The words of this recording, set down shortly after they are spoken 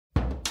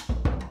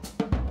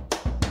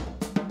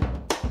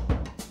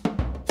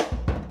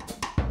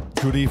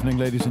Good evening,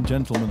 ladies and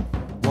gentlemen.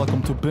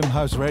 Welcome to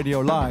Bimhuis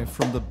Radio Live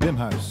from the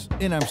Bimhuis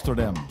in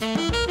Amsterdam.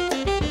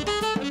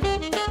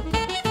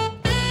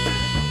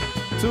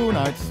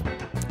 Tonight,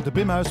 the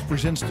Bimhuis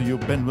presents to you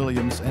Ben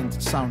Williams and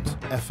Sound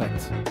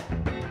Effect.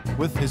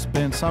 With his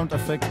band Sound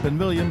Effect, Ben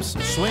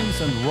Williams swings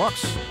and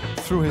rocks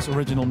through his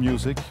original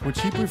music,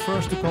 which he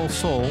prefers to call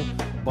soul,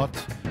 but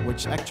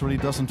which actually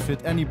doesn't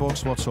fit any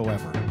box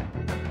whatsoever.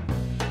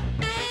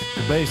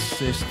 The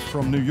bassist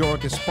from New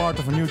York is part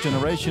of a new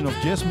generation of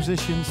jazz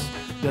musicians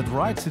that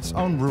writes its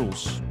own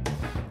rules.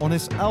 On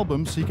his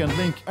albums he can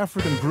link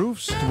African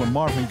grooves to a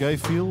Marvin Gaye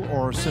feel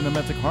or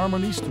cinematic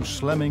harmonies to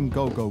slamming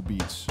go-go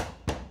beats.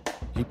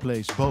 He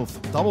plays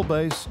both double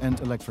bass and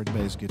electric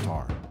bass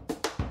guitar.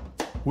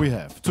 We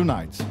have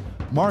tonight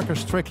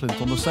Marcus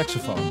Strickland on the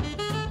saxophone,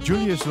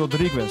 Julius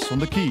Rodriguez on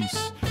the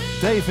keys,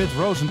 David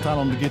Rosenthal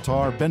on the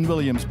guitar, Ben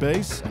Williams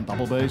bass and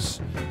double bass,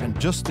 and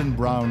Justin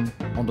Brown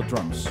on the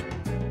drums.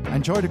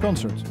 Enjoy the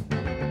concert.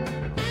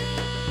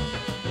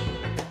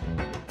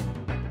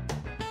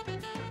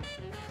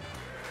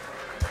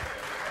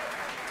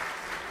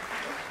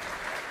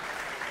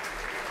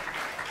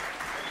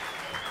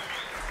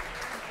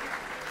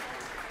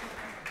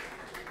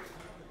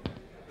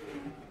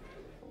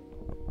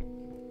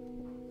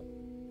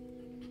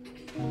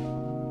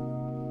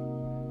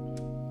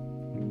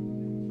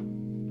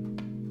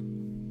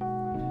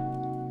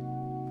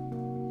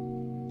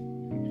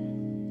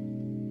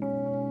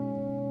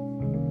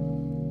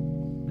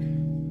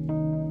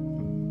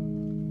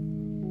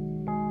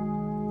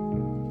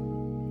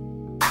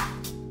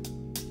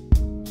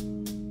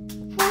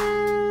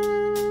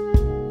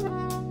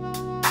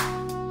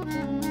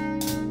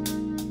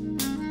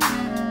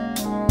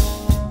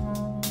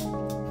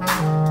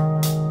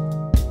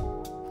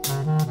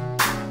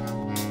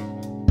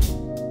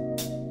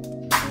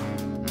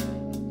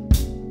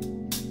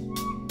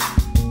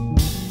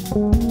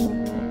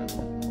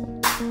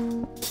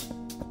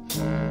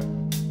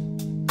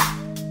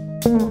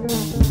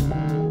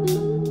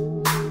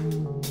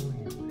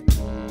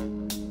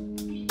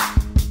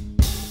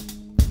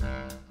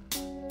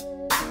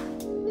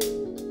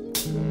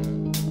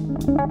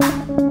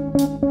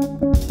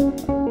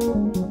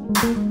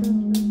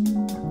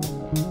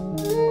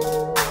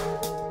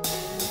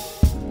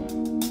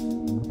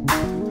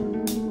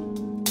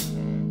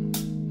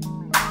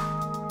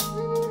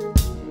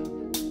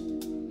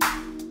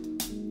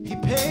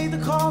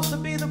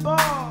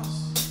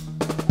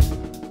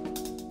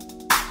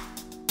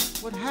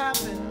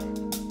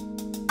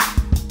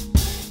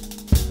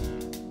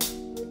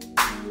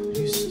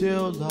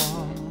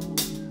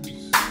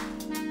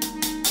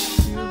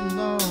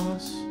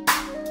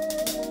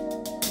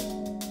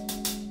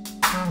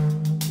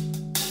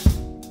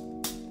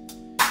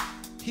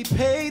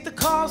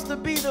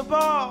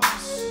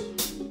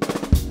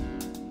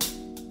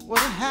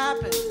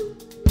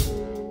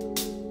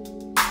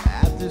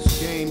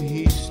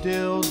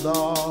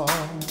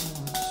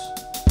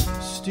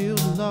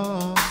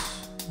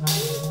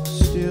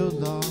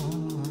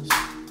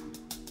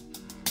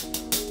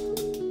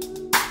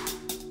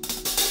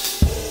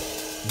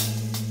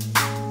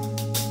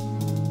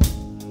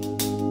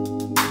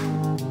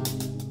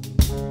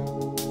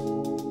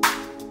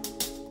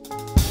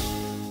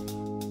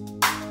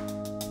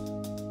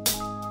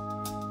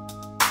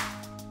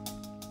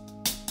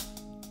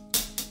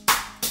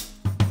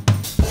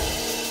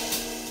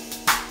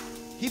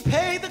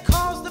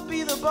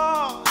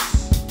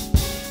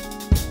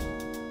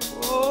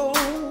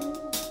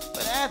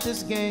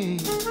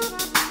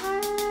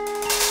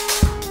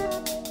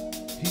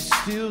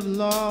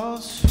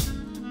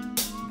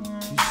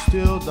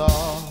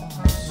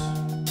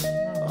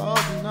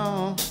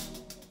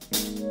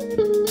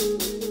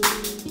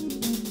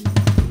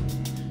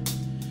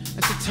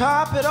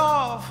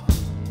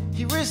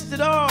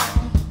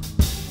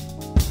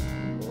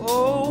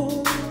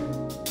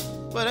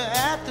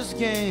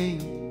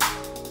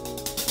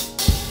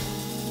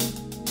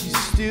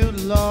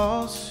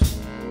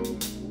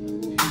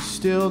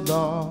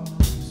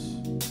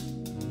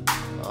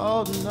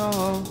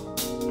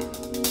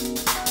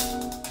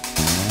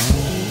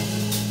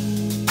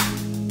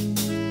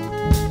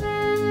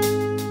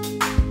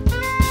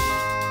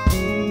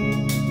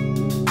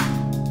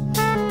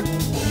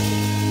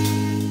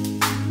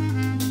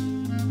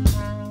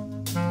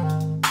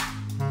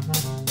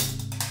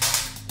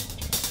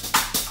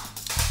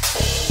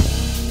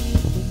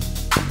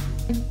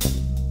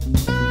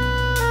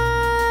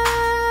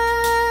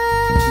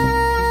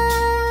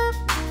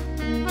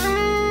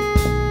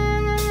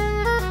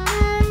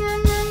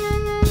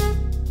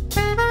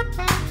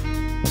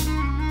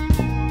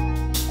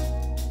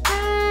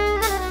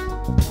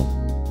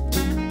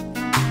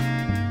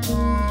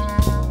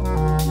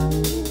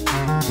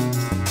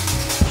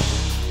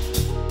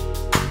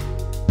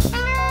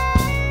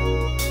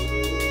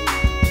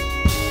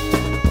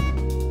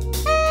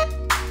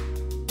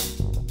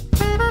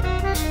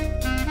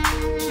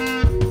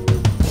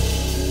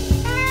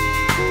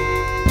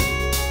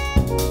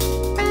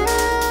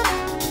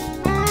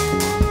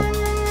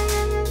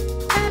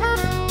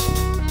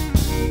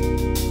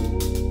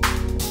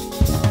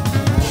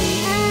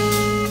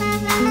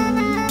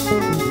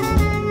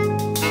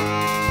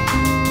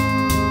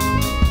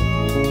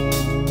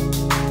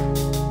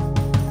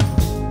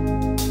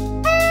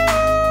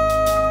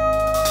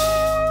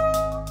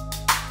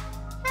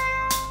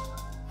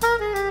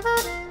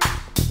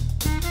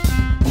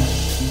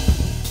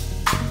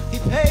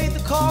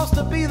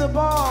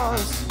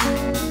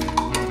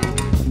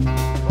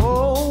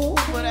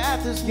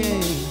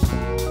 this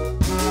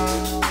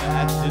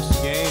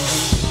game,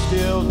 he's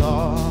still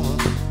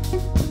lost.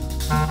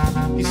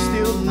 He's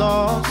still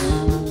lost.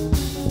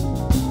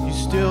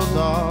 He's still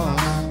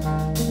lost.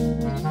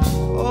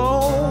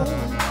 Oh,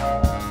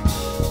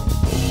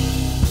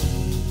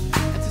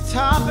 and to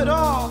top it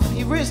off,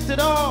 he risked it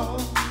all.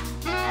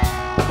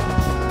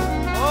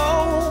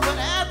 Oh, but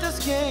at this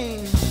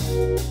game,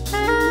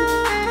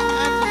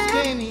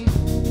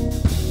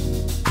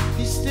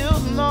 he's still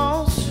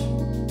lost.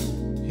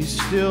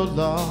 He's still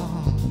lost.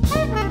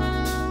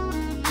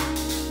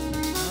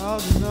 Oh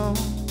no.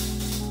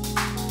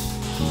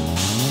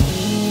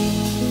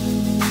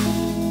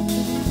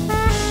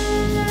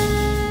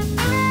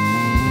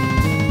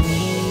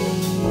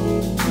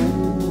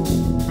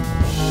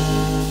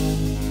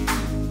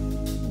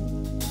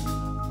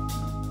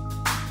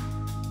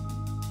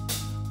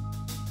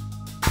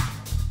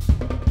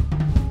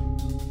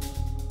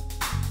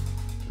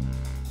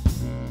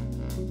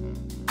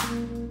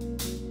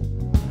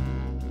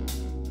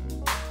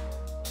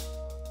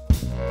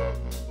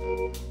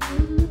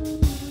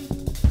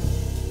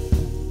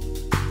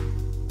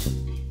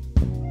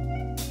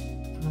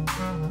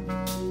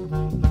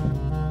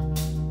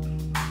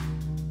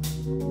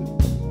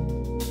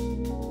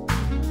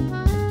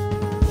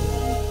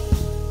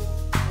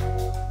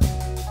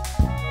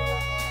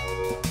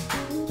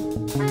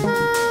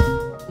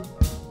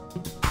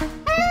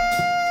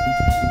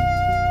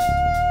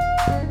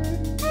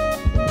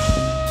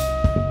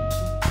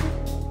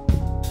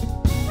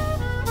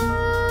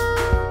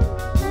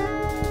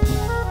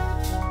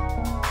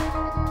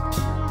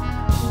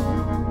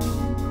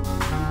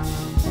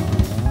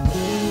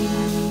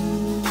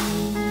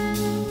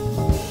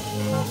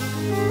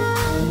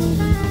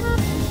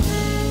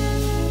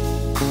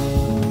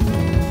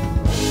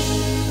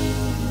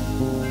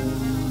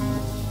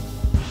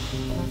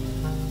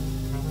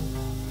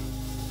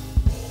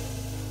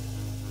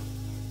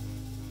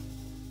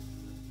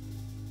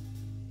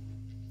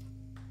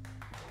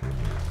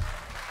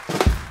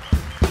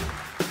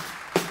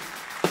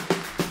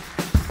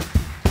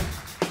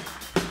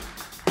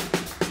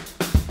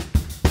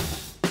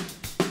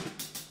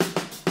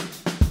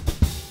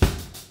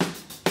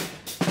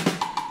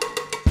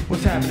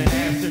 What's happening,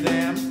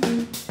 Amsterdam?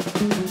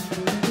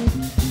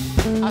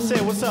 I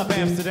said, what's up,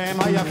 Amsterdam?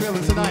 How y'all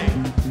feeling tonight?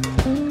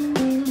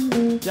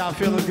 Y'all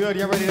feeling good?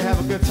 Y'all ready to have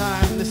a good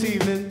time this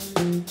evening?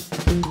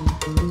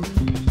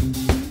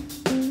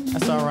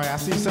 That's all right. I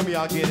see some of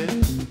y'all get it.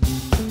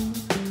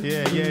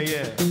 Yeah.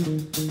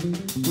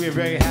 We are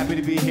very happy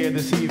to be here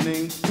this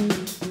evening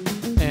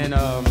and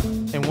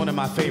in one of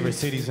my favorite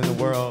cities in the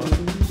world.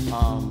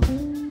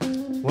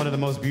 One of the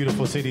most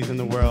beautiful cities in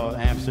the world,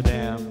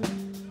 Amsterdam.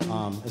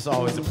 It's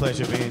always a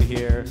pleasure being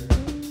here.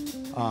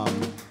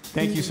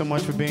 Thank you so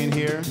much for being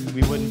here.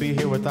 We wouldn't be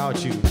here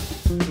without you.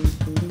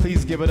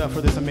 Please give it up for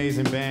this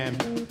amazing band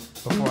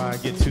before I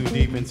get too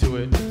deep into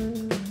it.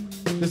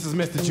 This is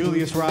Mr.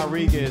 Julius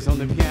Rodriguez on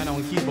the piano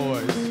and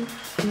keyboards.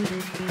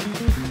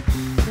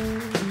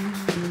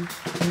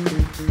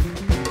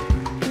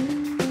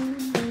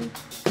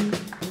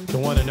 The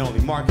one and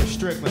only Marcus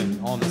Strickland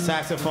on the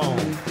saxophone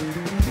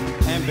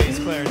and bass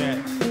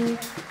clarinet.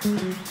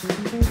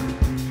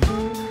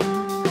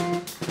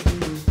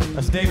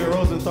 That's David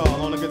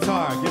Rosenthal on the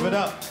guitar. Give it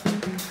up.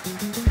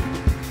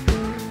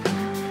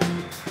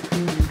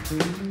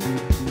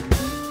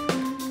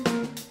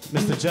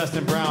 Mr.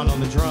 Justin Brown on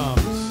the drums.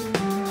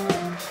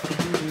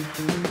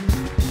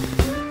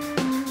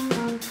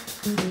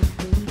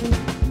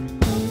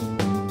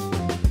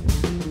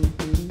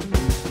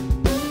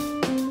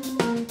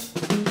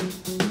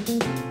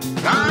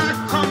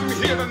 I come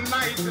here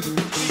tonight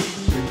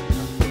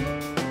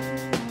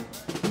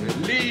and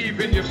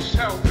believe in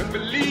yourself and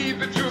believe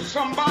that you're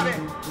somebody.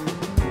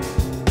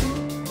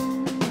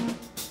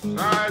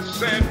 I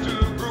said to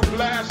the group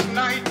last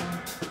night,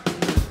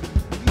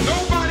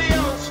 nobody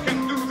else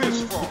can do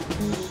this for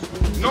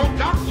us. No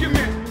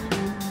document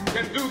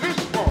can do this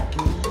for us.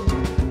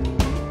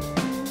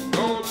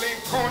 No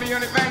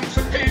Lincolnian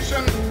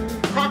Emancipation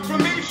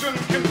Proclamation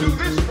can do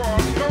this for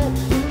us. No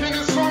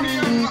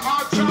Tennysonian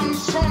or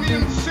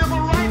Johnsonian Civil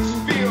Rights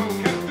Bill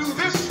can do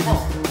this for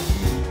us.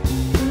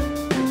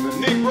 If the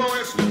Negro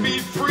is to be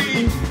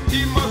free,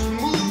 he must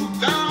move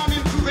down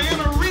into the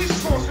inner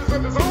resources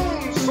of his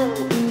own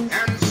soul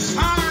and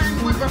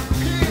sign with the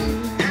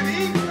pen and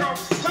ink of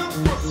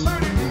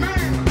self-asserted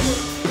manhood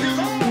his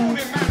own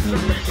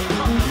emancipation.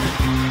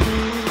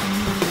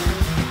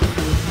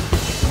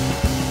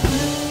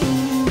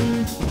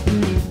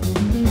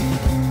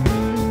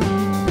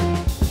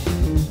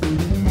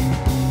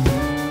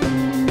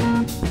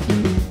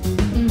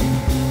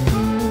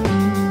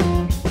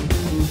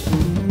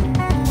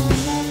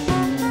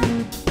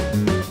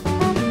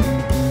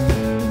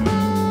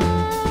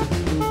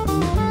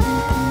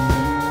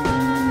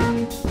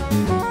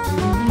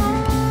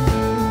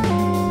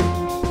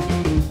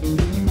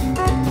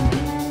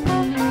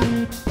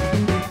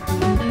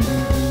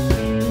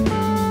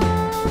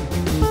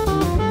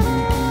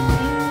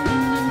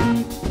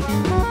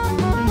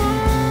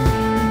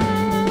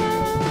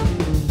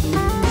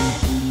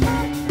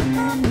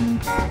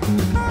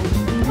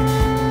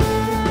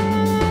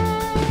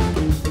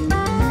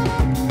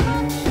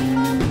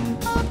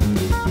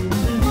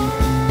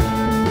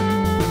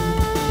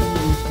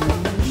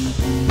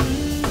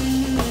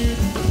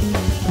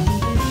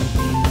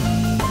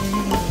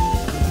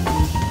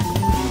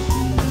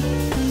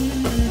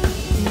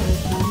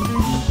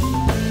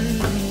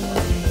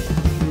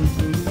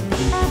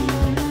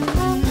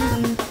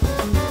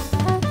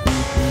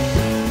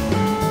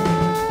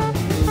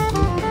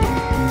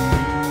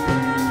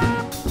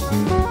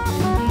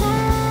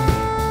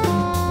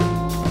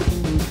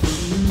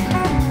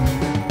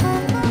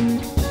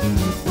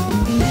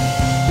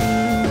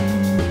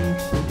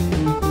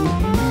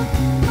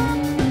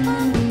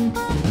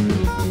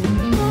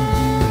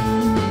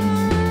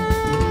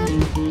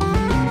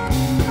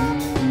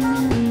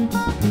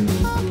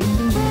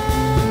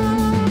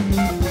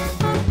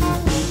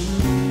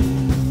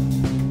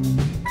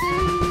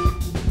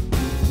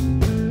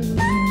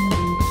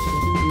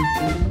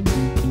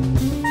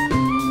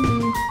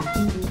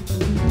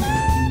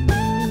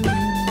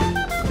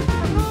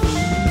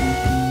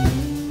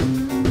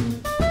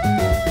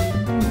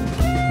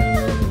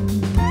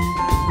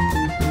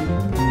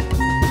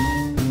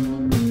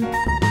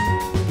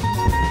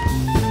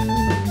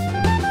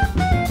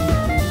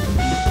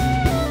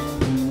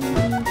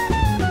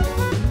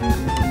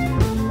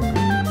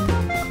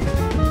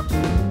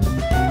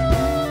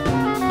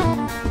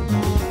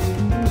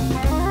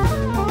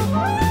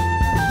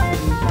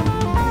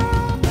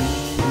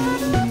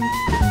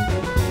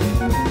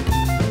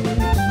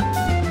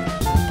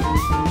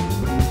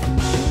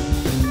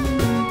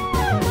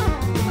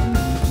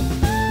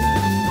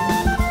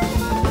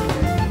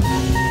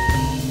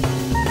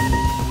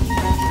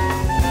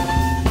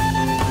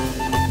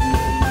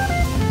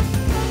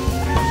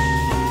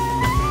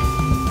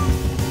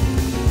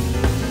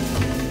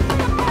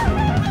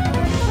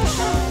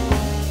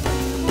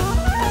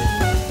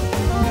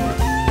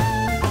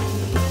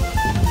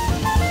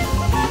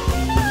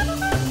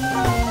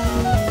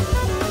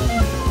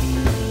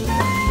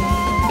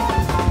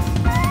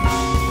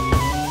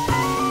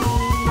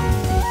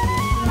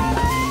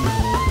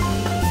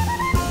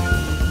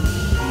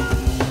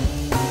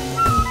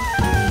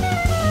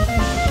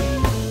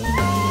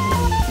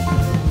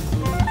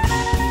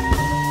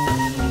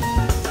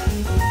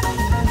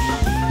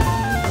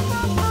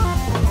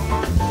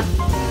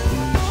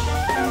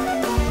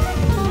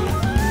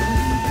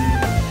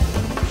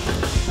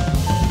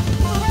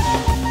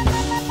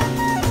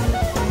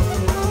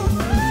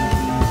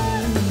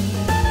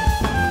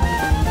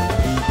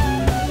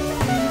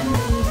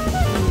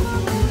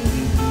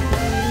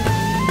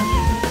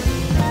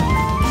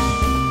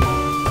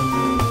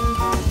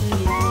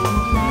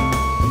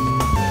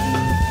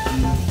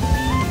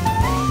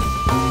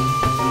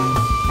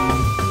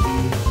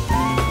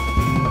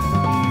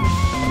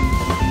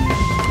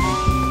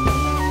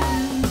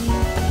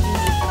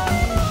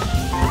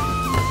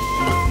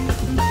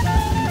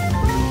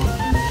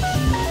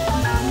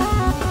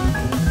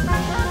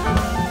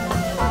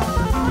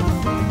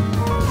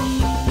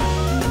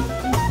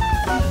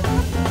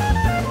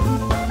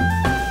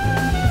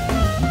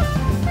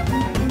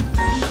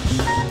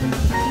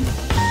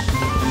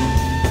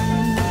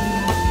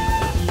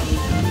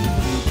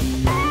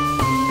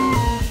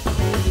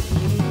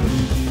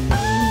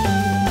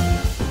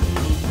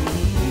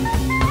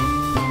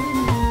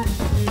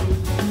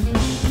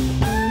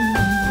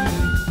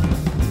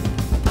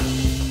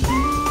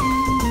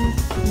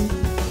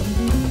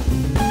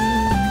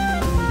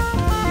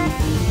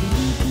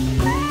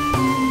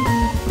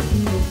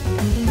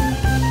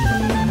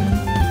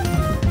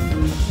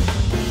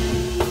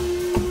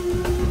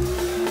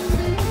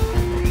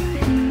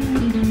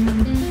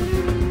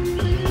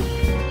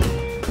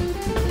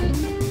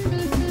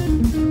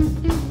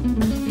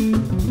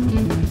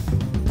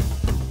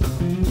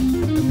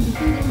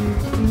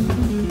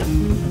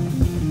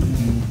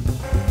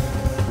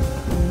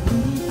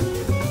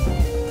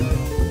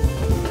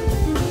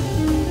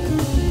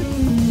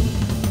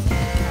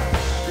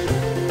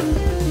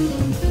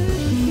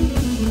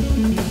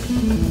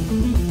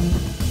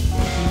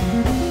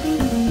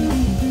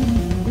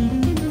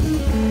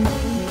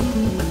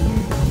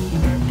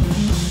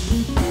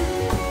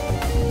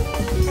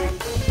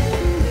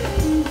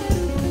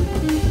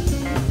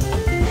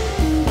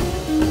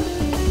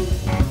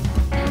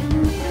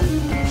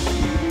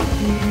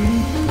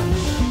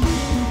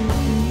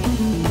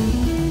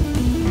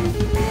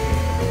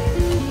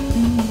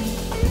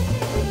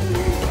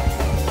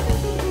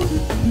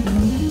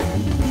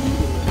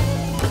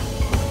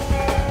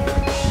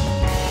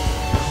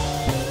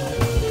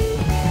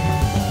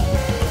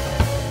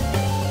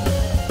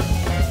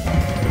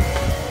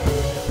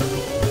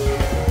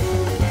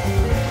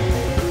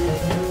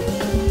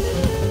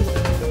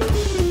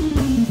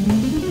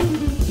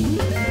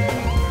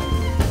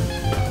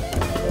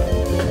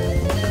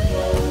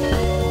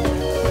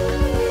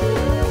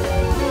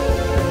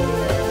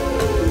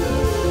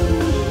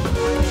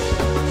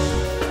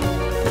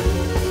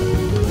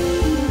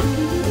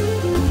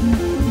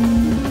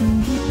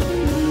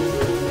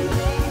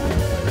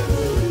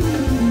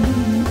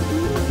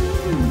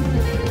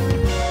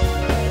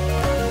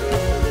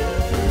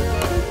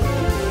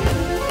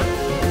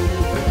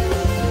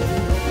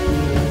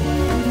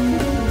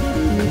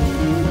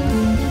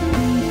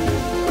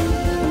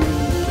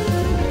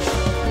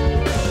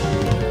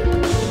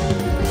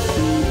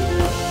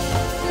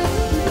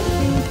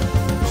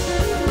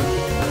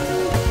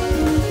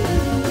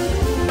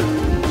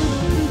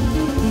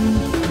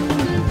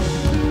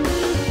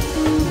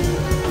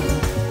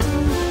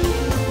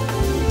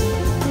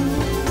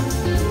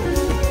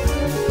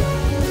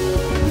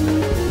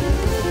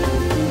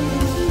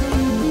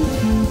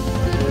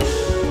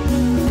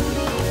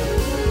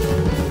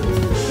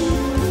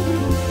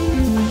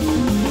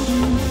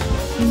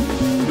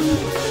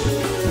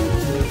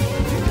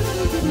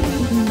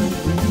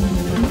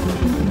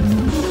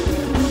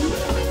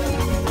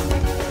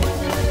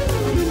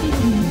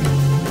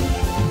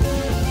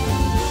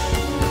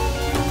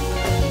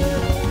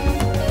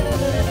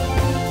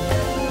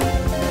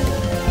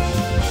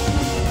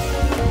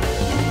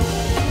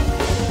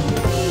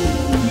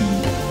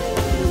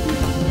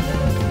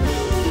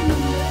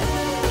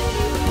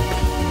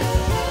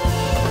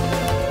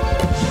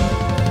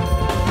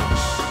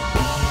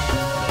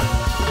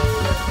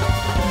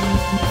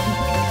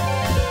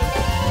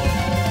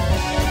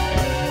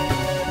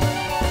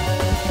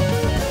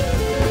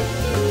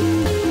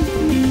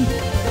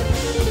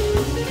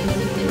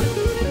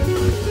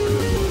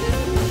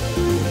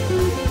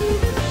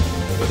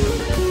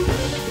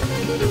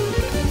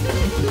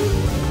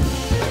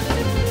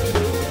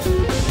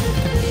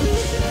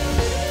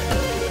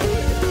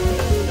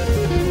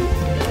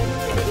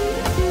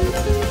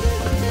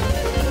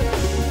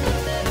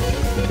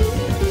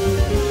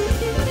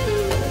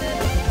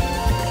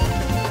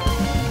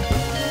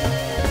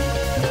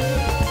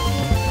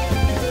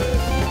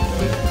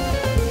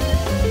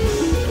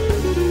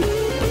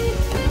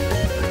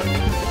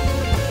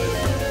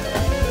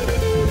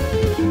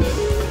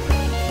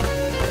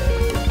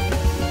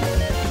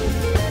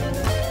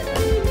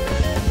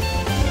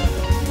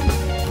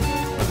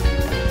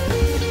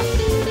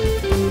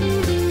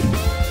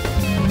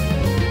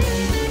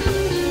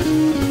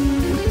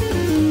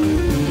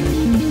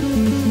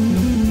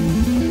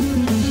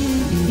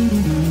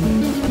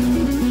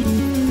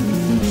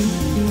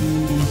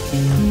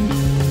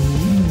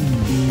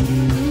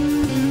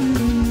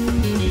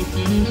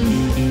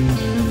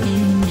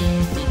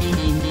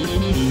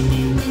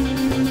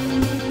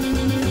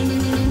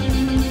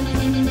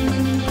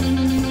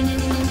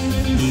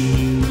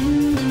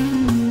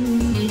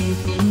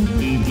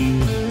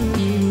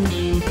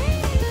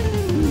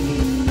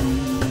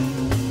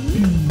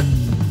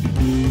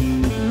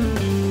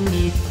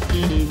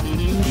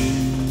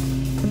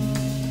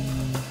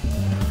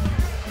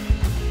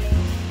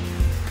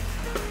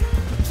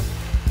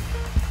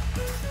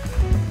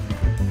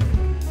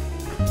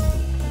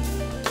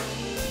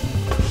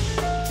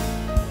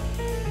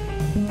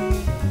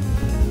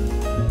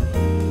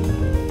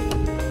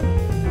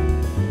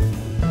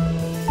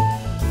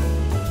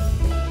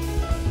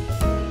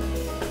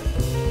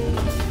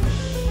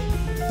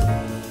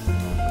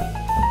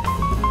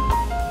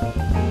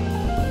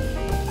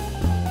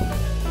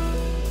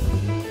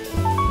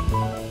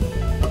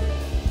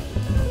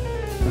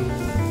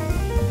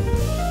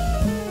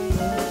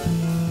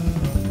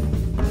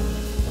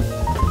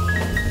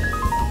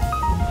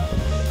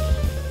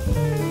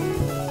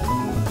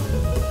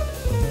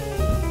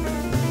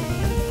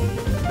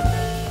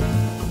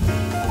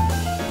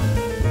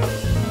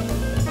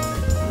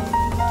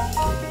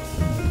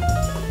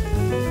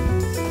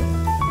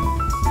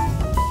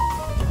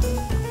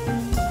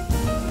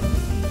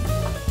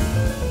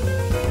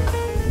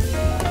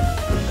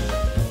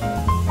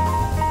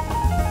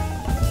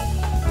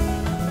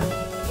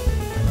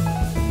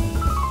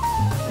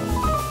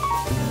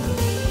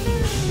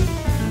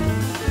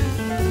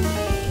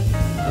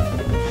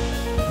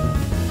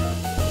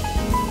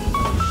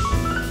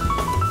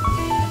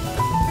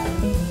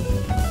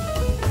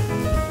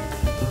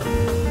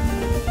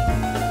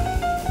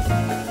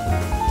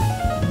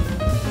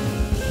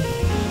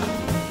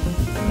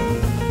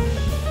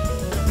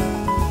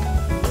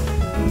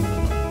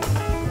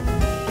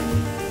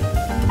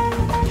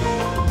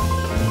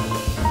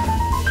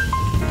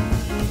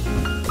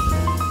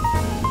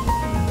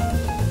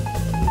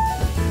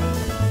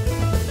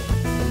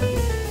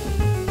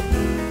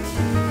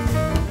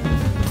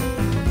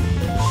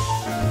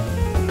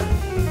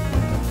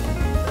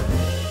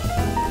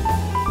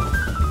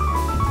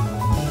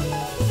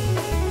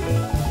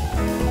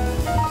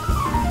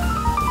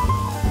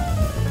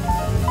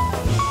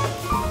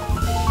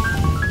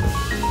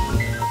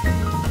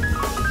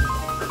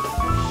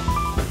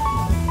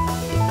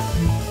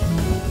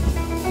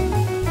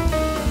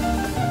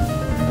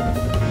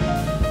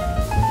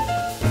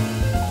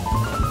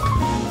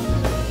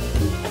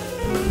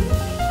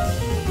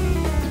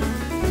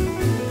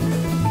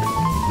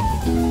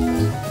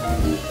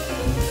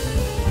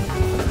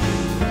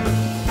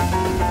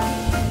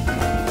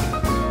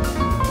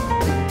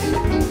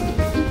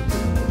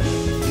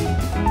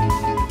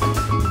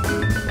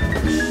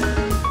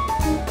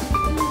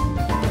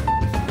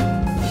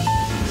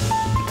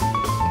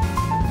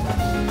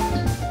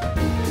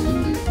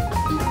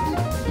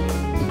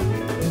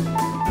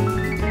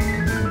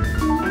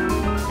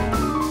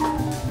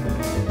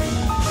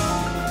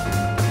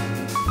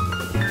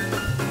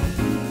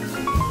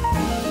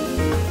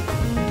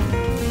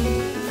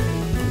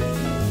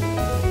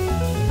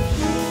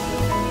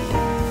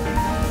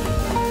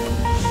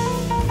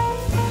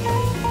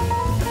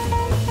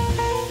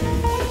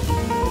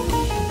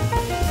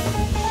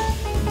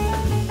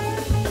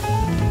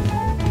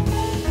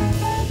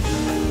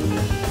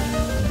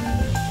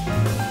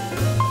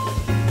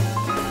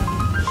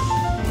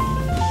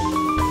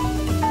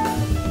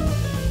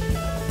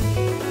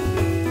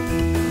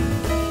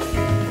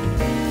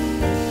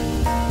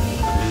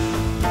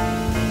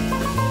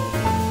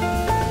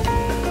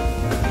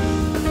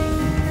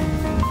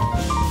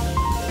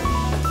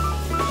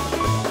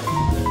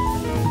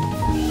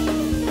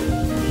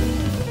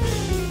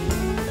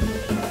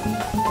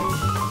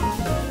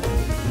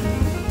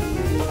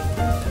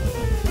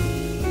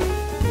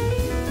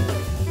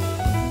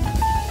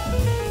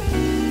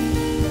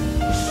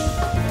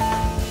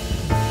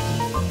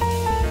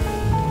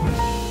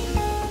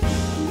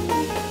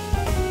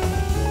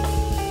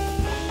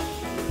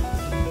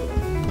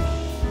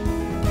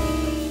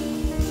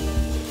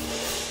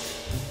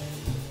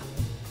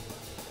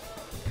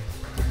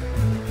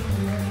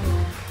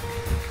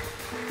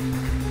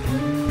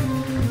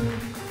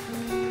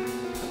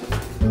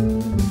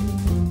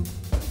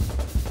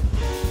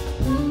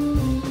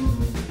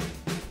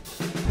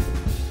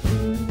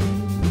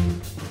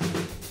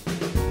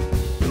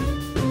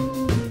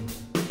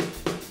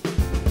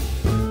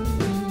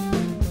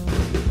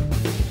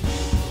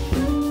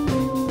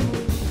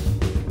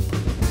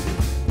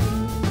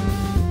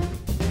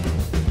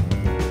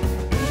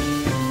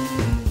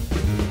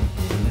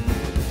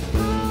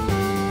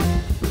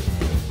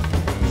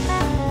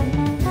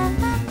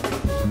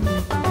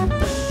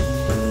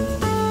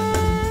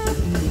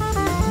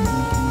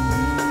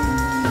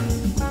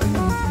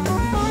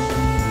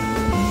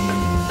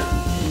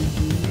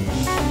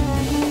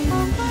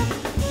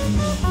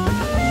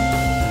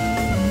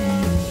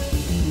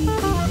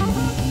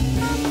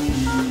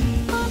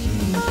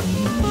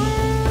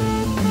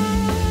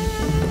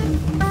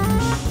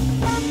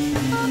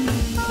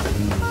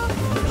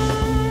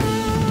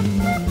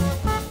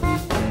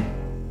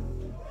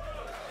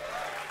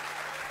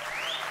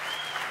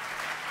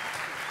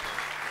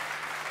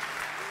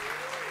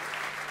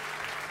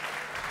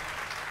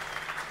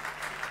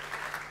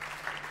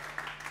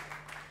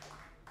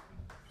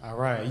 All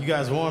right, you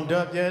guys warmed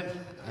up yet?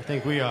 I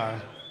think we are.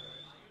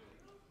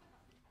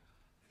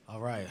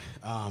 All right,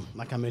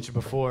 like I mentioned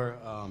before,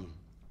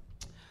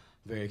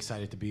 very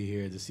excited to be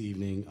here this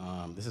evening.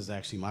 This is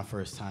actually my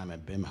first time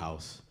at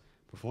Bimhuis,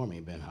 performing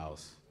at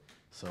Bimhuis.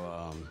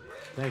 So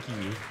thank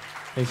you.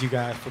 Thank you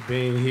guys for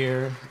being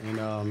here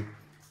and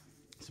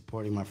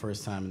supporting my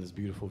first time in this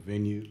beautiful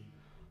venue.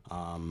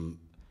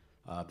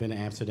 I've been to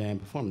Amsterdam,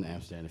 performed in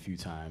Amsterdam a few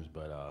times,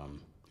 but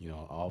you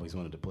know, I always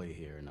wanted to play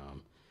here, and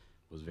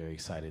was very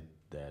excited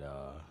that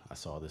I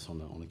saw this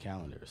on the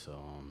calendar. So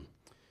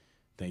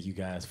thank you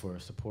guys for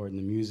supporting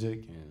the music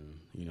and,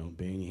 you know,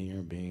 being here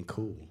and being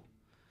cool.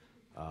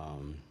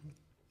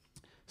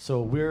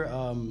 So we're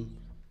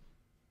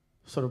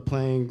sort of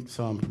preparing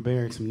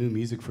some new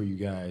music for you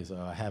guys.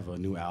 I have a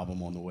new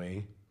album on the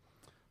way.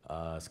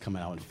 It's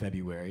coming out in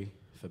February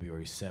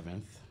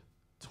 7th,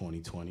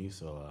 2020,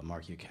 so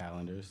mark your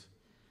calendars.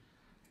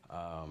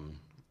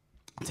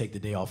 Take the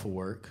day off of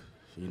work,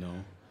 you know.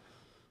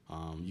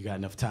 You got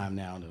enough time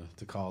now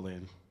to call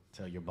in,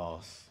 tell your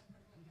boss.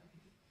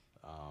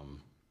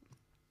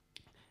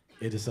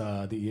 It is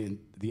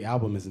the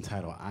album is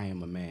entitled "I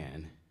Am a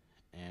Man,"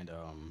 and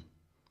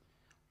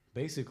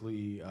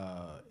basically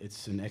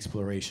it's an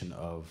exploration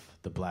of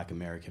the Black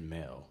American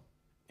male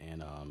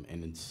and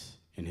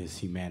in his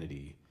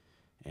humanity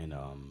and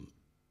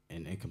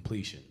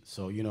completion.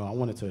 So, you know, I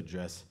wanted to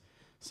address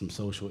some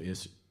social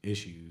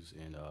issues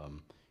and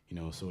you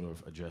know, sort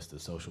of address the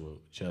social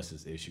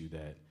justice issue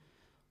that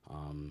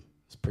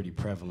is pretty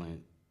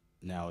prevalent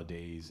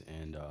nowadays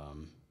and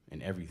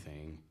in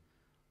everything.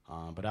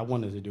 But I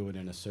wanted to do it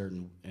in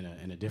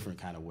a different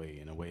kind of way,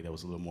 in a way that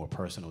was a little more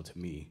personal to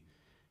me,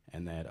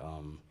 and that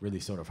really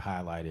sort of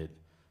highlighted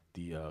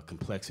the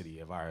complexity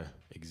of our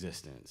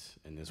existence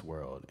in this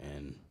world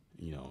and,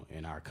 you know,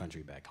 in our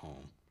country back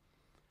home.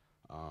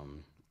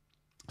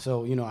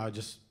 So, you know, I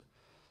just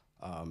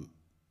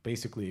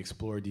basically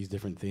explored these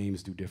different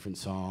themes through different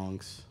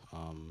songs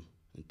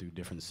and through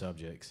different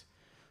subjects.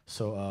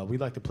 So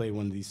we'd like to play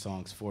one of these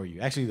songs for you.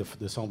 Actually,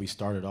 the song we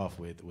started off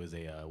with was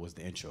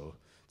the intro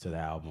to the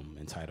album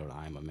entitled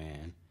 "I Am a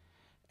Man."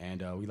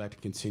 And we'd like to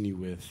continue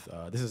with,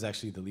 this is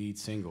actually the lead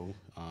single,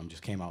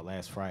 just came out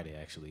last Friday,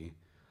 actually.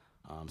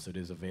 So it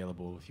is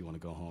available if you want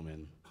to go home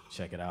and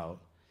check it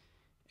out.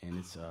 And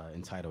it's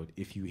entitled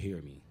 "If You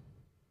Hear Me."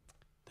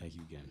 Thank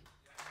you again.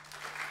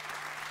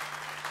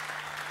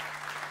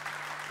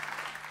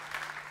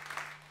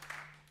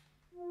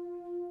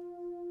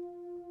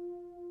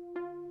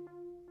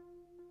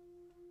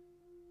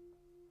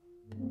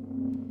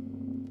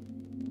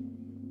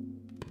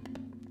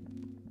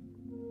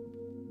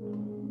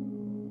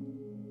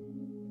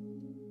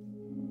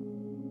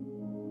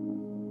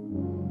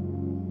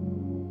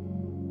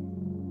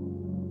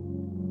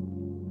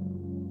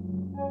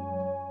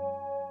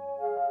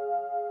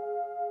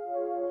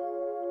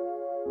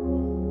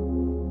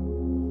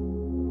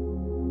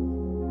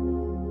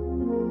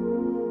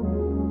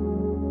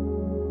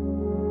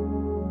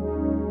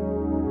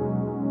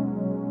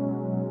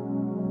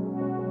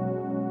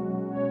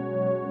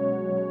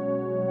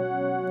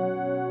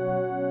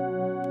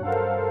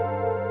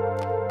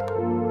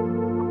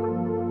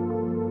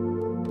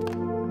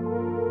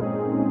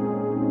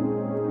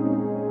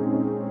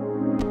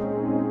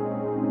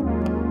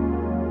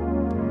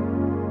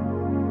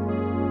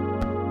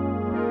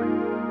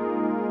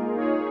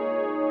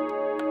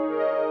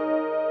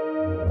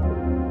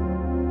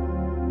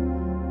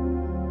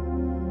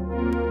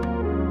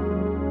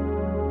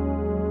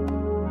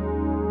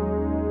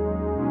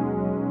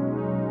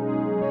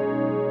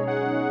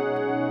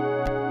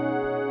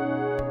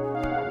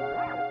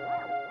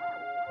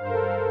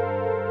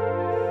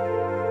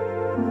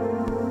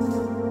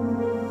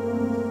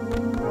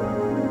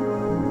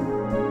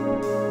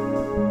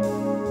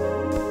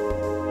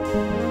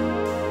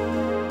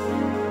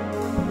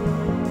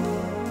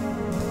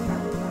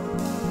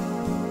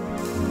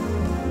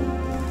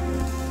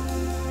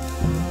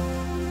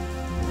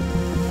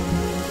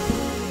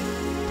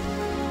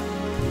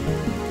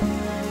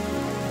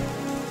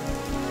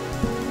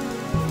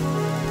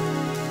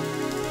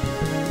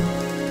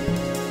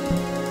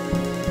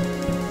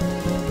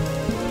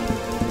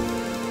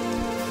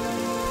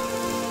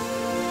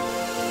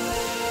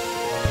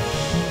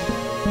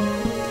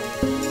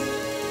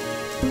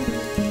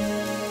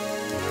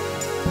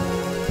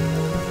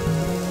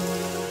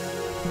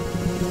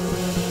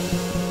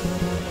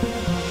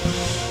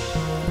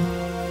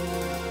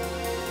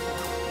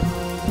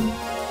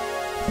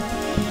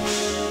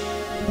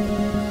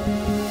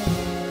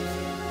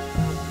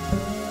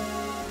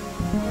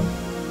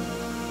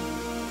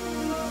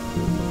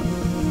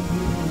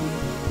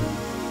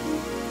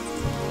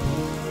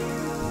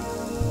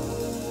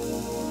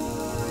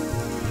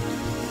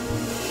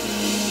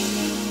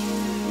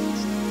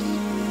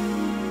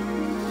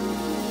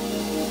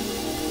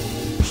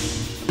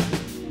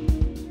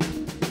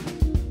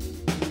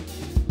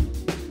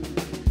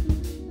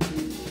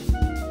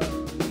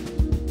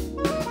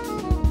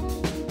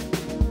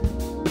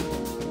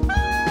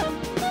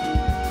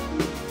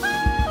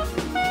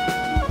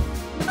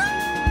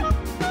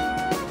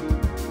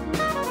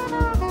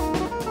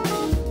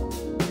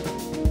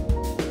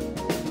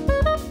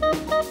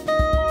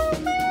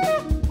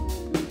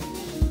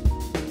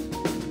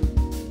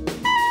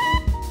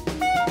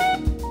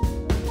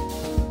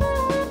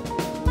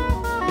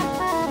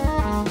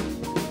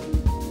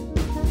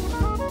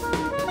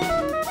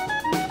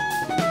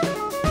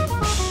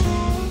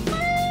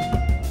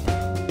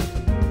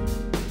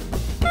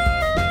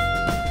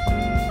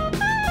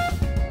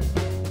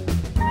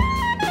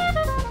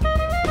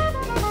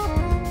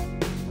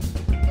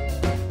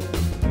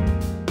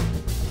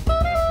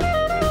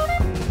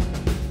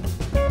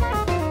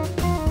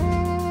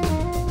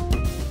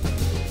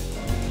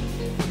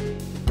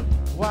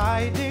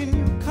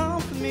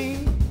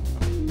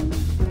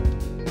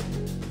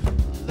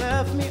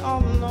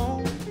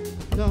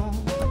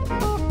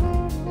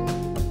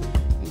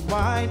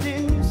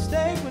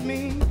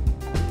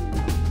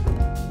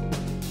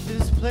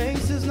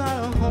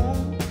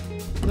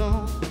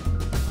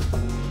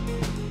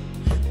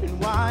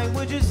 Why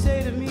would you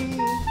say to me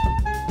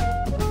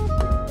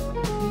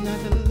that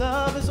the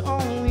love is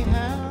all we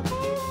have?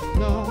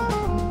 No.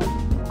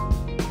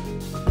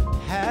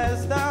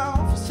 Hast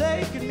thou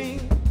forsaken me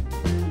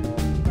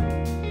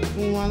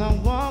while I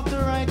walk the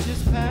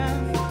righteous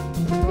path?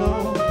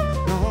 No,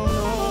 no,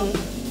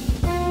 no.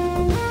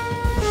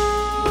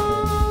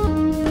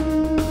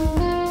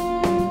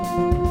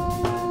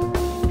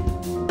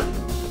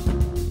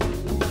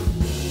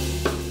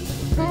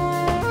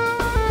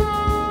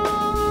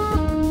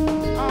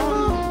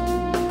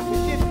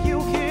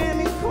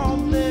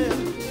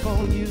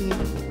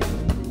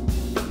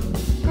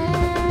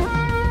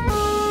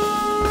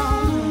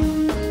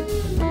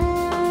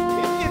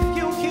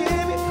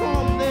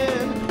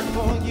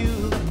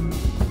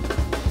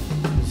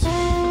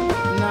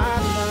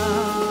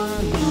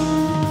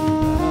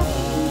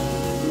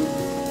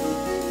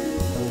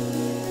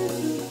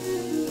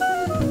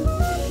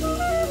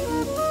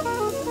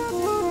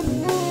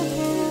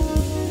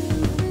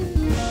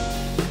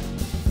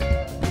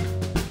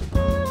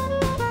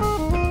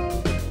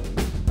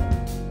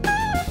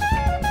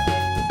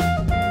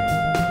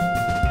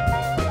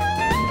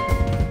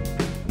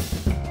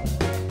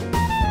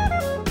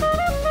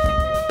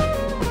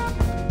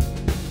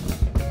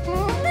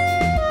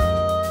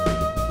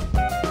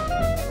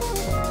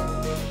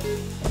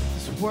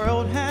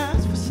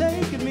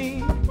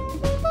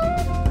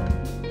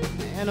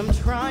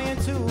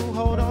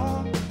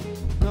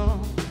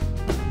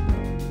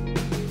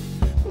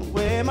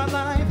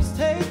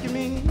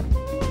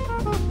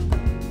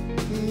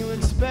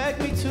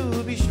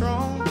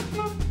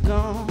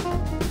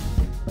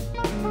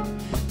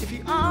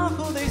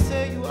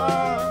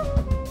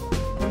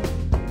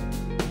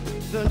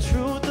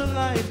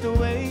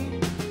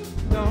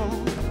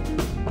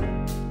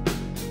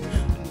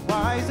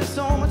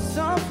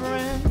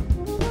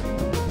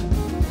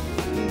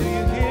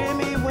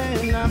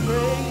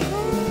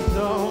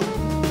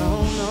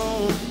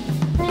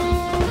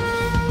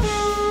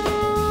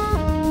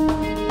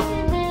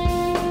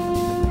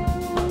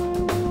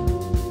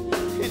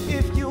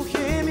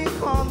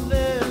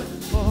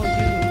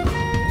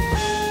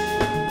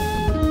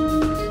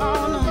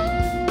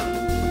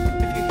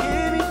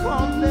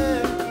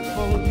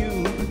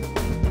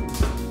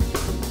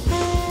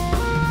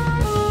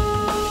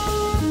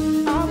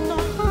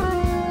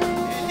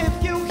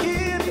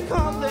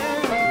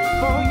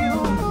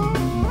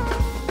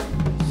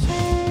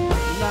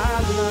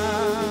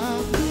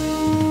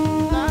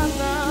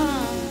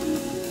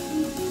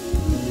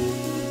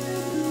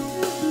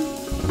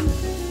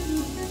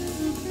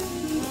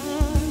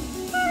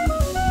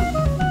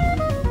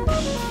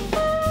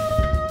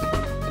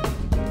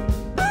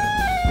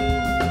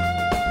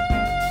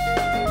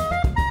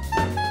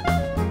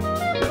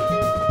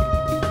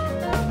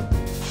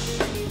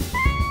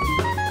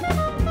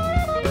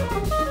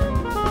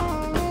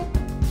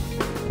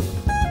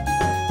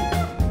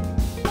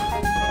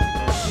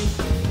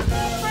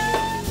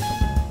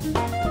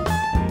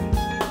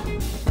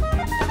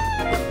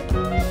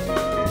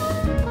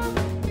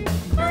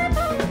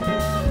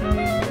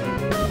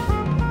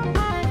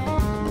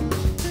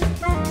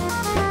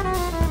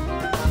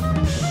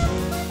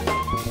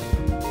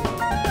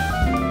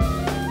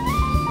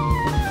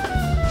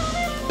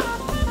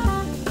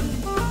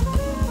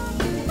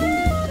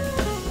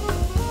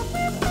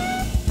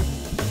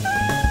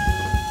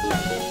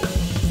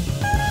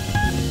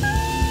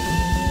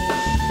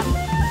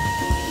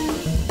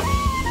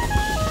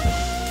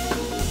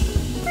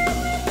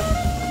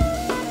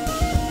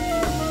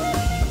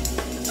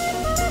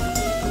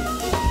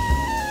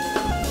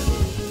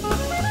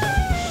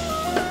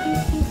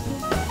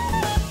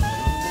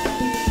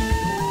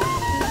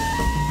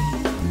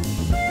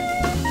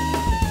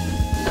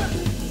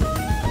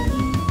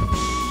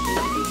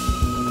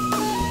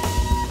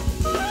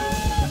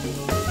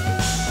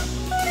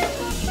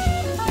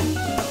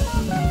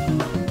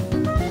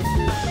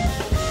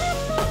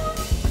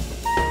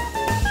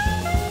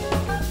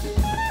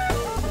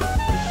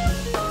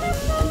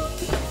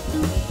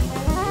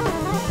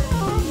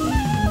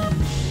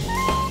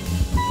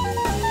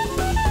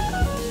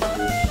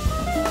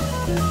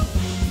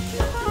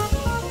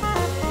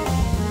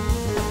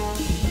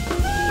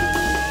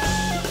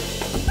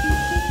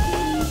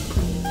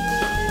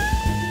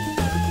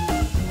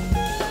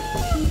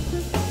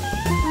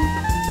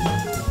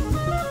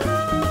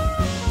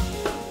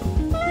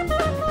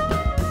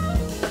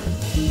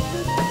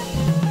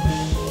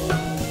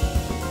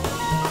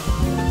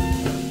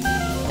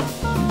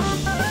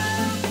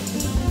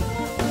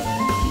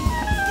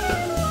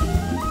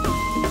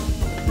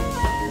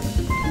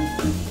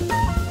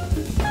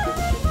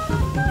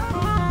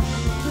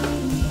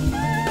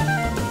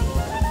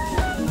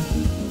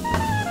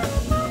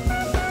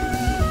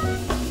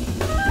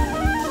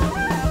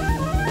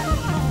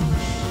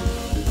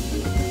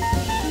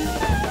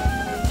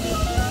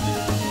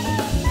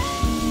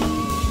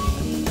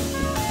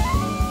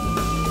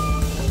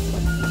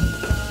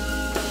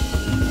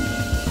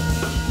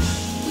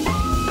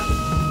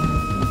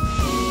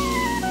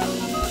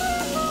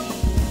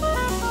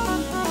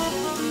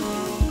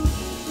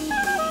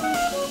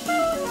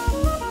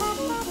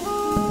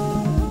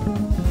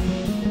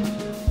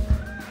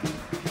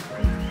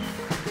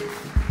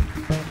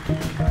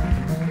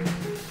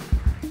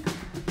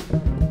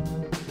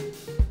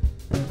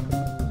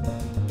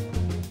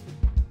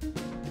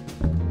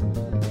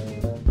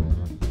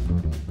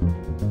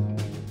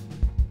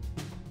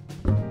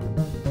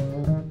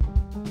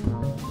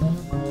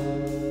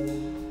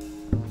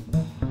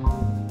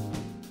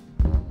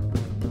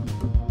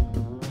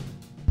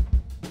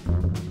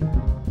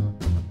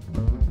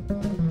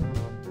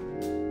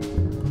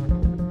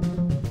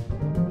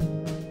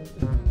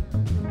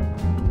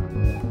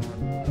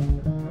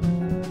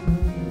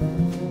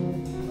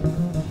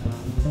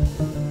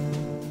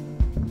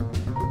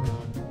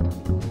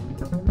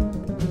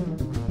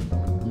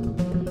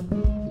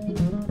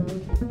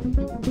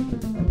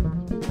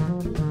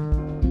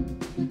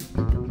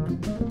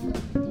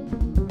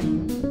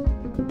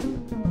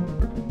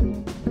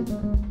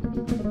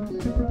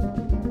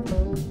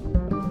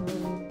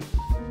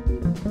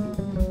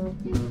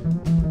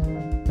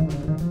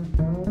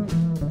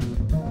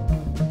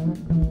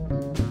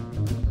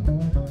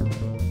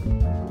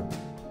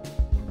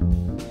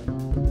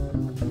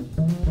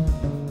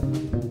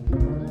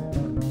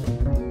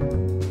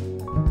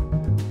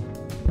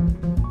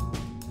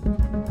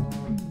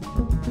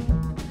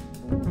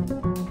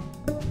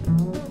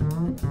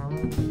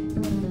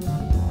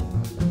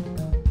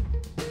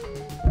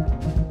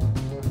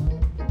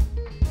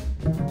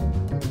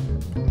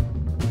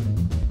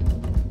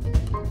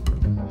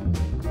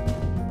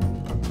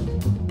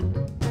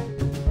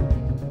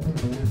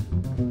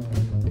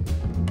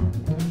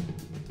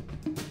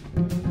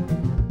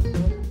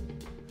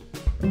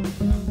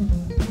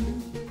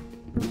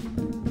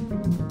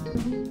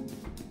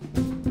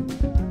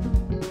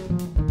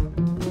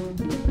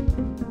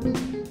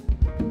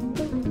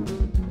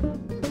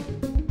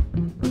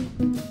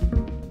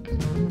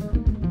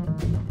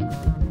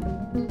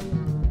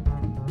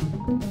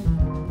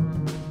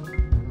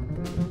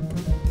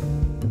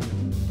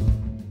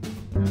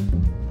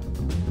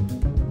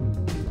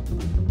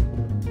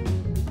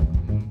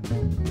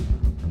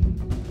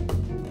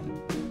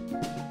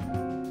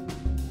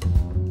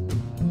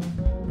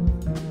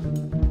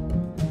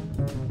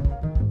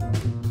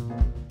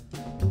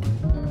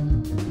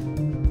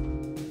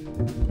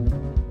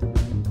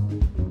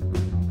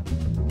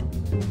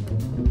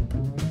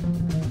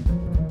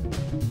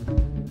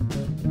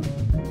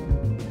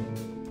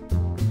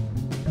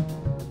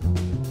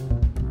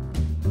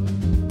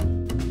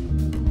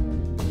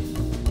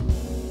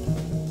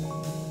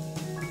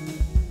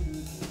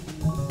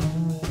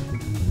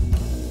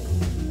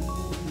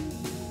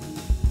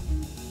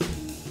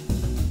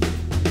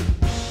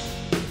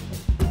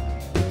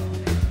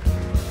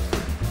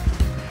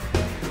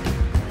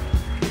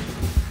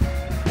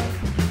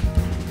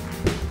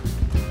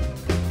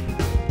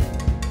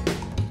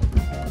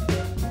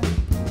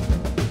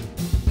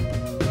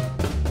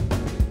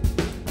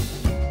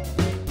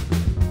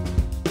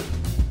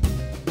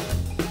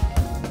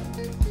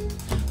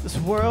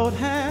 world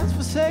has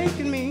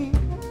forsaken me,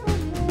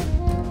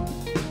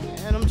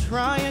 and I'm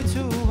trying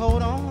to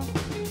hold on,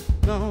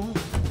 no.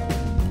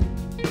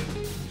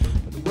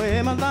 But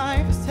where my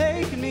life has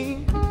taken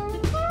me,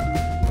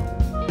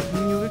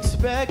 you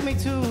expect me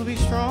to be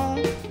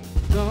strong,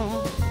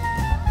 no.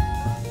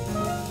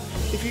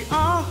 If you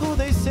are who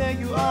they say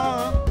you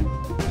are,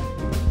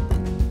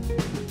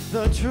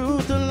 the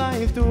truth, the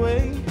life, the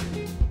way,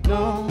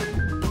 no.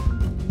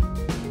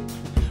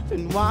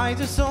 Then why is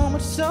there so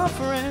much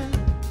suffering?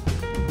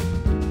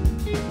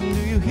 Do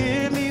you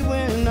hear me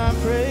when I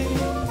pray?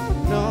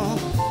 No,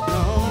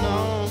 no,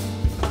 no.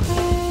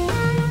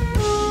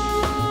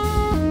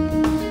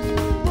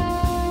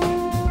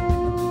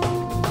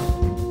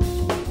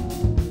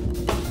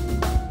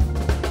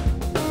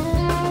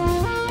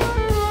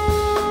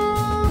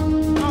 No,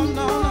 no,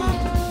 no.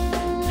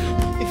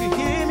 If you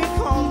hear me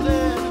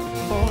calling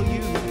for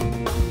you,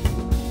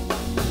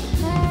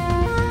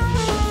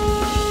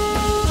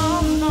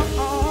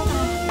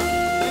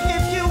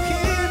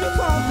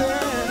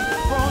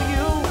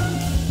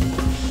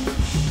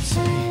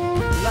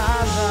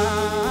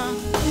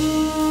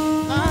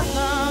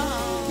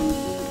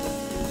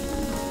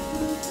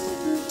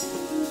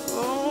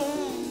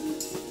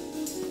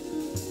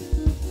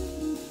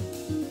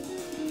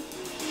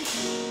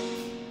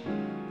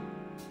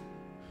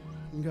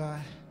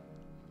 God,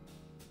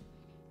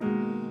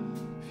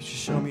 if you should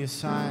show me a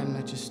sign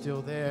that you're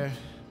still there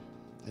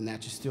and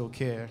that you still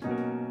care,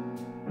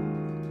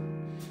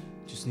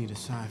 just need a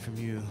sign from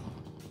you.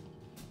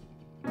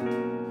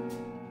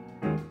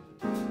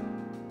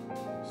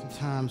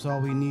 Sometimes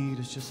all we need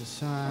is just a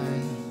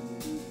sign,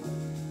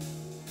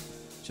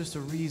 just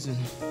a reason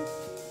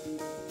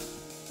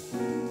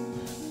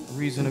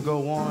to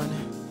go on.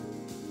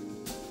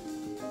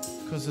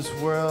 Because this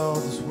world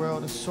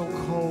is so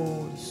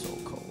cold, it's so cold.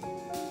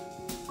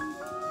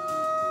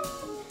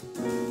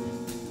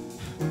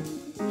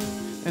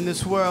 In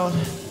this world,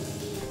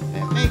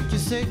 they make you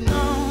say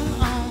no,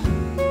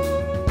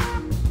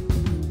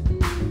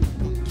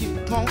 you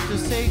want to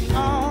say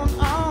no,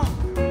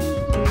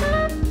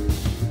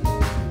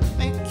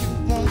 make you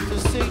want to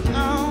say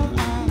no,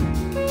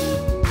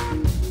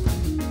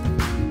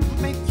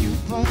 make you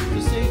want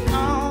to say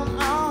no.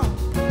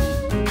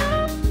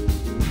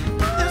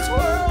 This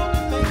world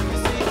make you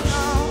say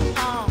no,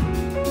 no,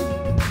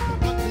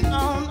 no,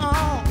 no, no.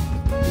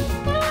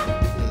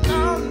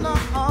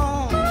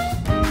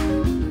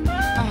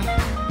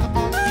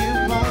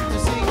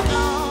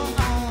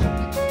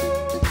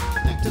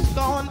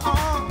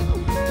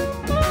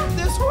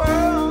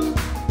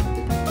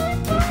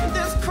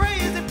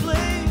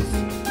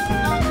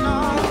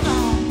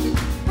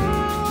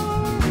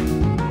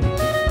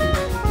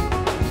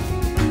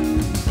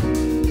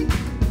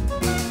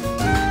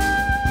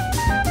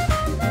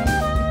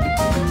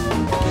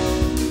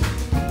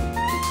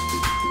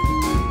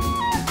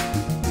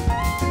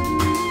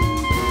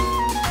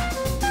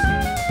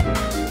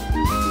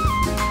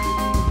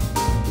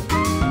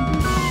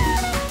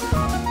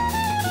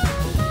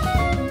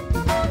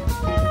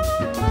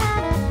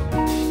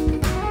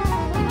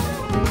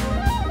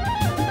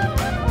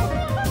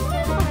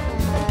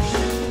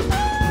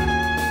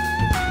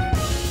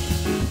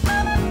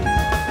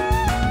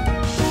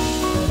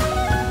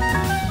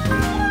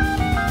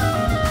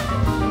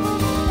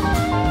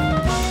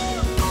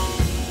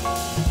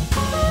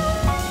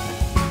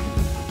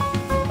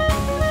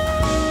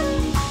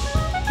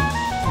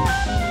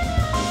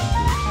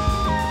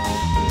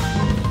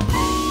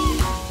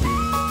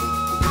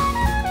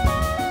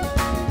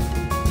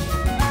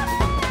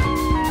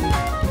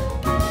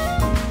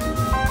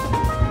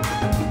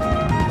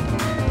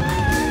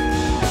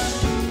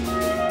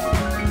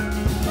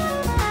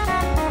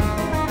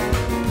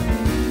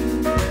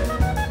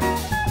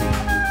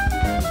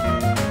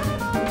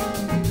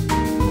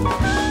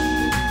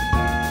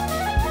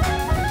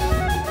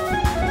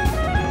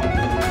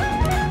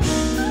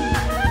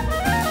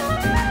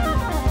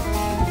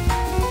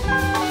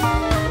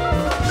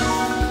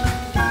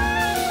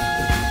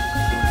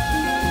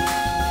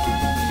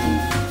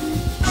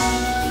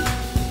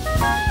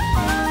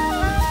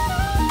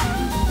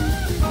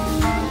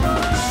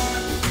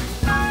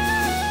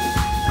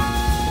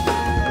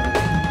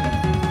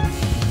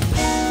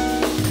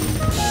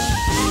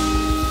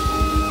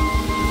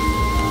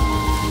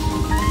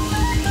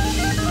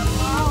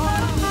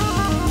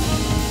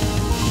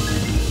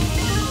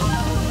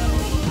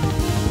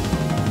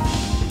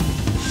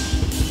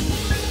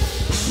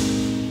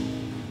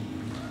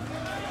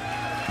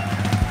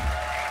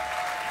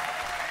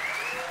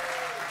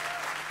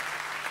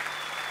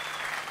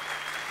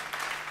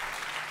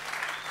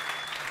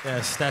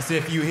 Yes, that's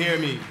If You Hear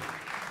Me.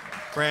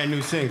 Brand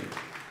new single.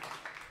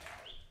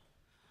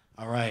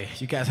 All right,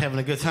 you guys having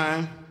a good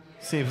time?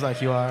 Seems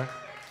like you are.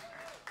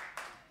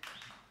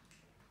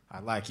 I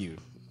like you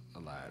a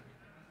lot.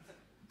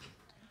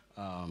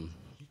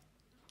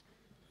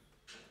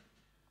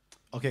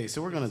 Okay,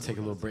 so we're gonna take a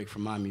little break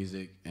from my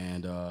music,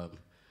 and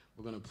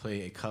we're gonna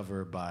play a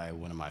cover by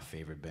one of my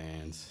favorite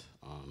bands.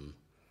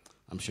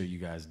 I'm sure you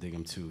guys dig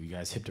them too. You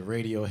guys hip to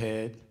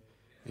Radiohead?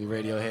 Any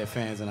Radiohead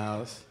fans in the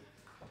house?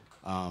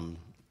 Been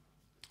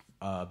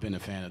a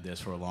fan of theirs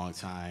for a long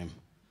time.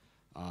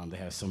 They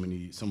have so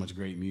much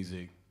great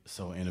music,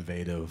 so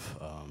innovative,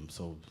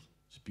 so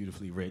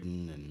beautifully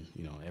written, and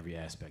every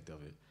aspect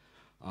of it.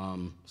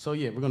 So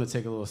yeah, we're gonna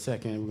take a little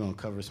second. We're gonna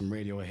cover some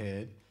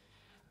Radiohead,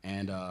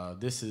 and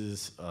this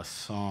is a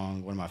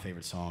song, one of my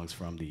favorite songs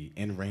from the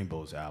In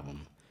Rainbows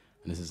album,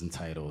 and this is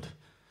entitled,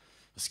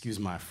 excuse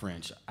my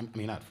French, I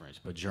mean not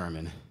French, but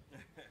German.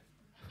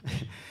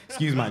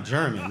 Excuse my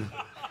German.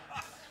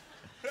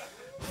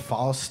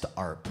 Faust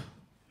Arp.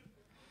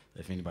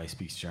 If anybody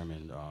speaks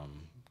German,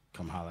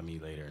 come holler at me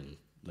later and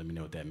let me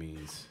know what that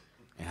means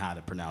and how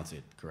to pronounce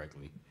it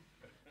correctly.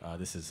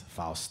 This is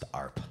Faust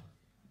Arp.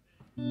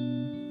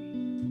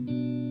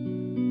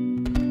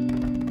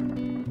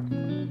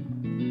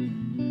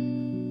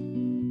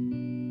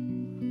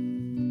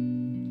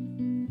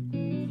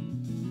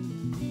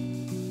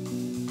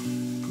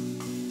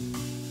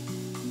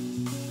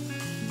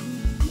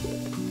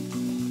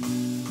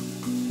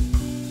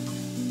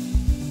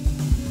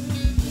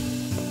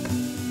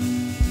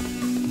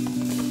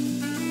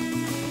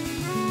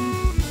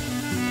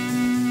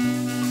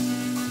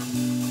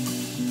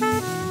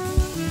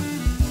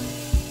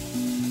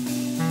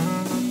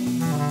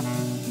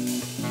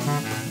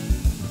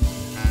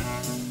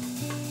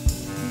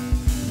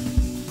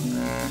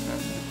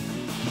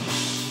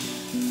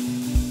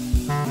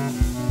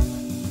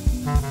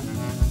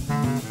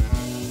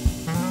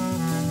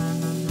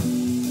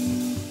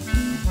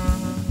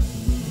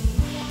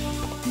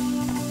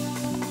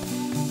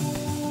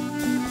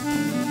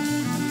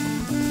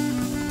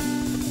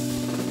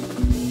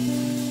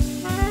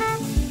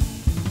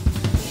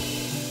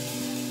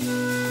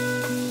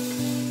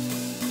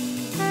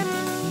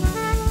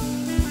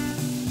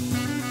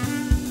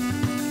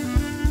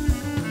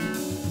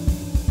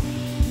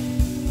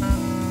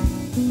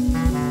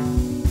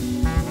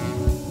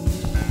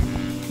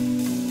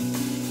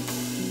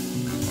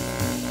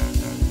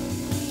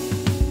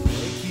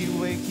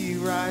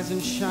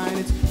 And shine,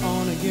 it's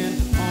on again,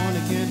 off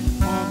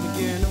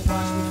again.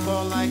 Watch me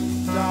fall like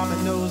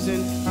dominoes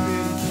in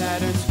pretty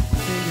patterns.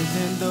 Fingers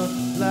in the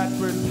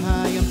blackbird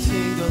pie. I'm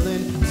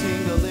tingling.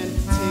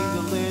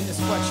 It's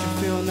what you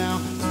feel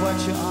now. It's what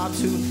you ought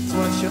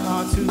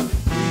to.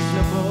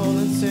 Reasonable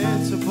and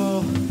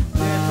sensible.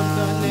 Then from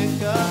the neck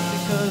up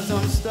because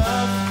I'm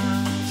stuffed.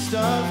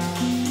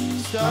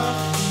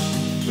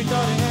 We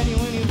thought it had you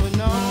in you, but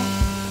no.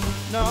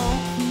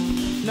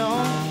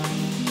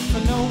 For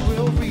no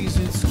real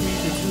reason,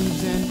 squeeze the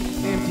tubes and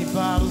empty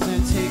bottles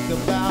and take a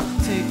bow.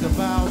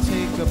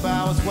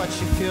 It's what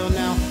you feel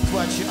now, it's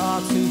what you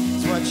ought to.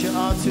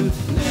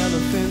 An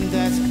elephant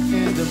that's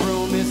in the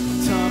room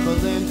is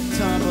tumbling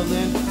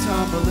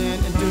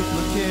and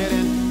duplicate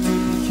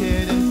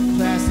and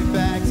plastic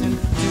bags and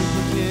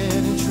duplicate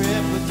and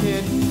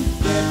triplicate.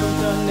 Get from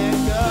the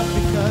neck up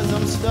because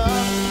I'm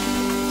stuffed.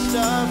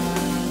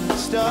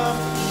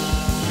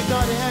 We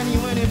thought it had you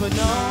in it, but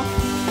no.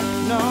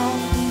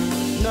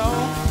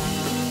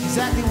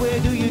 Exactly where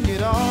do you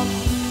get off?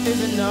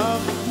 Is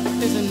enough.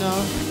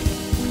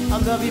 I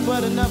love you,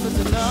 but enough is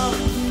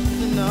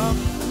enough.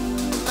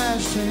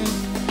 Last chance,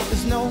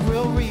 there's no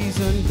real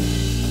reason.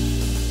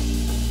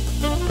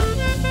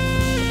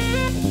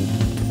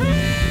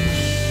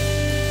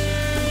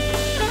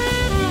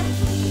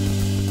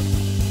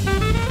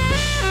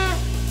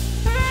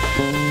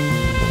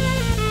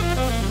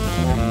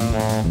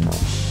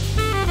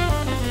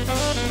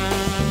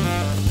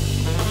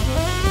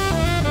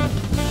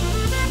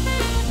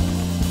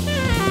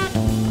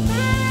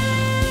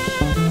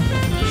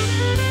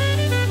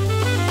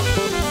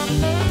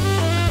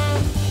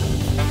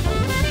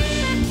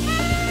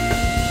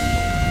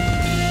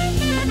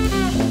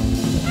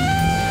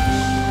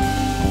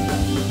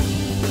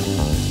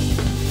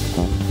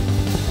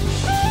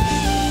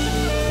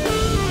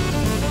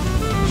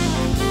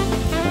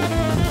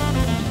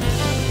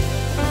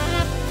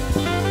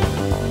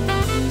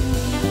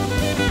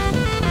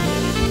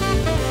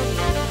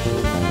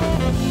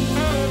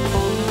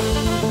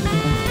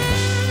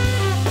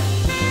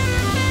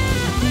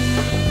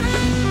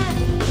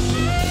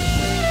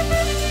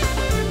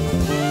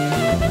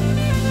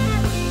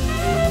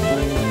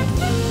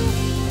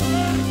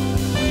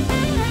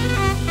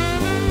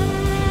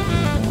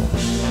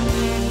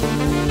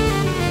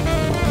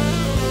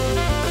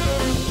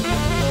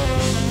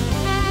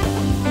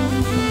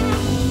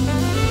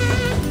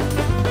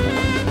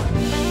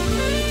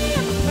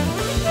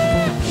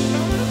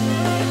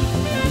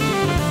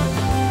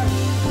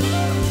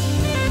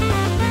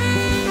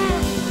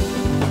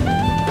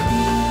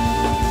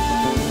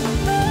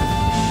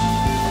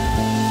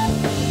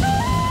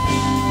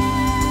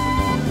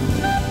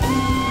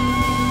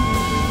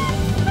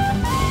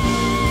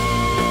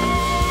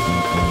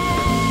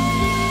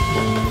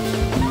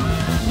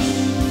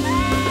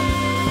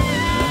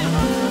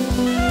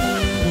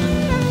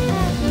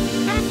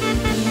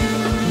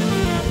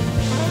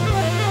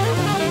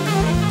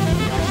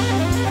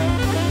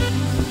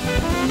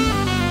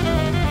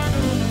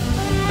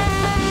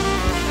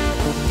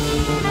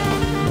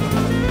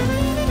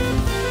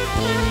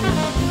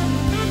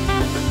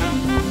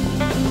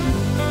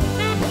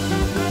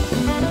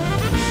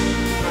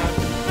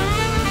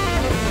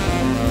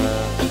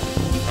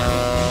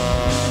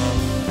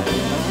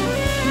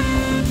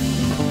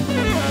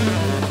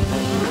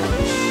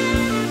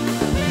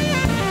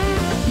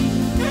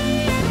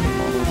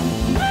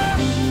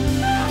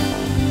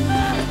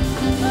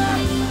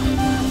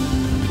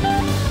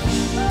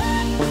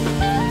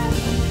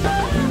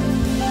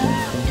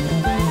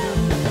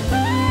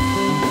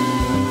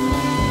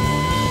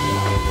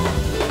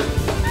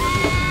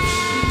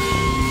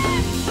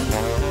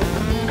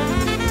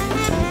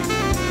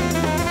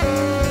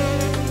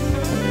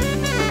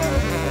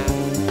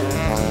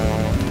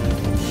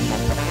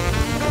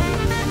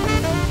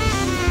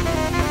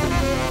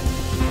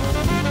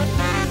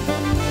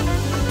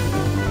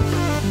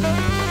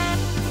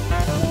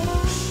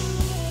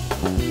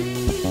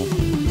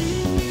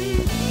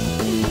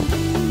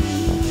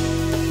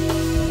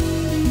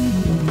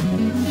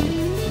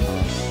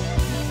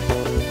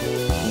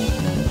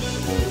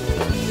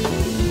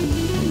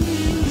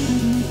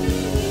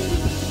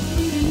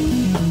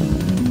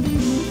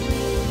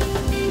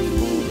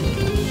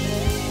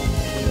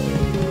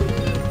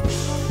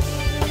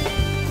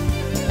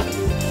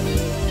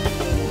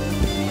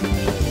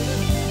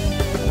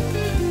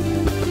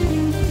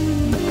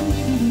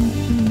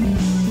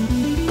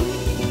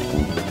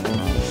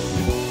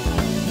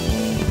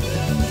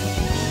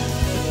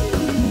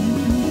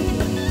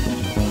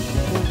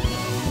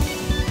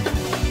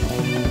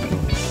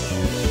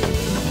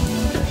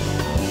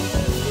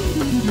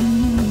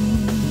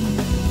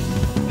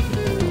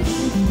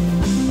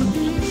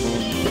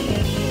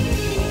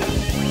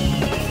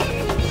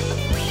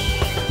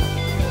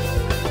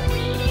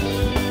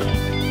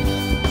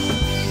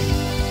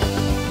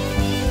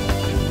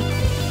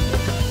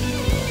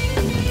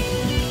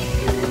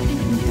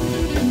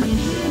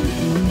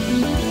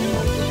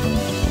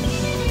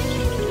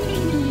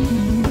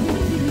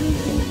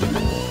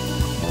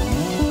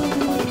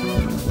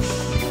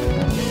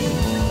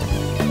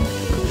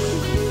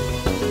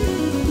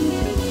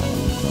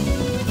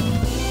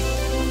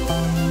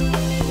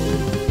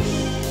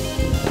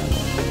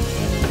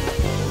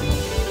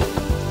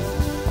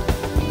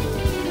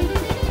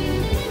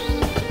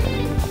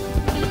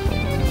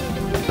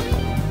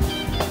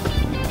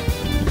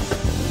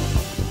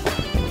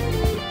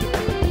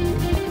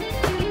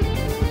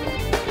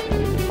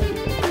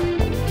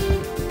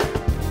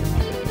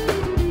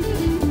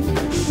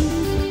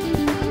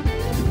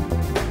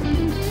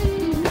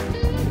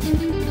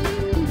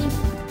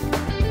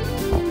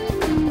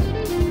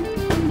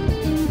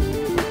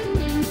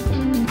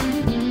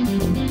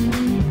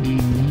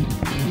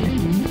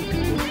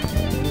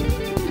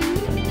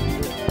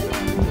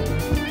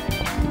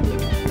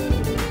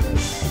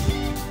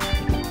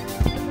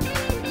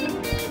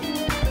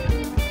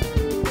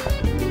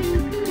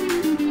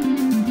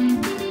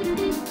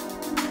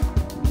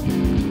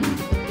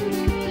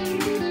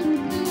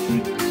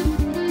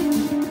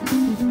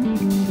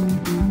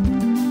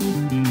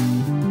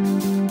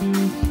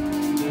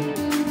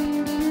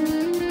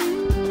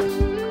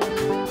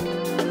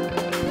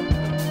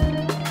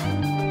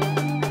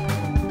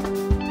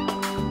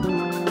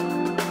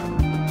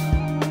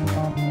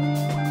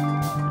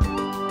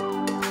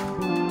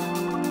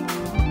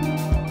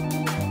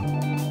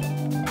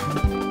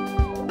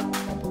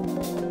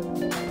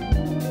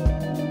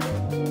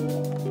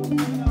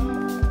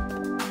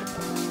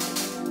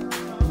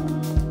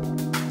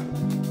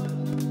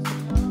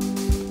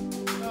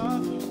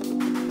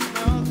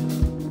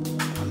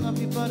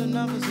 but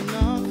enough is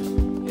enough.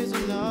 Is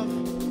enough.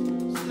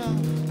 It's enough.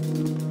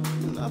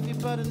 I love you,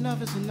 but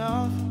enough is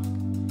enough.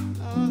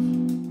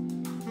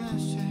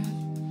 Last chance.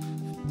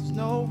 There's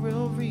no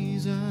real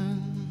reason.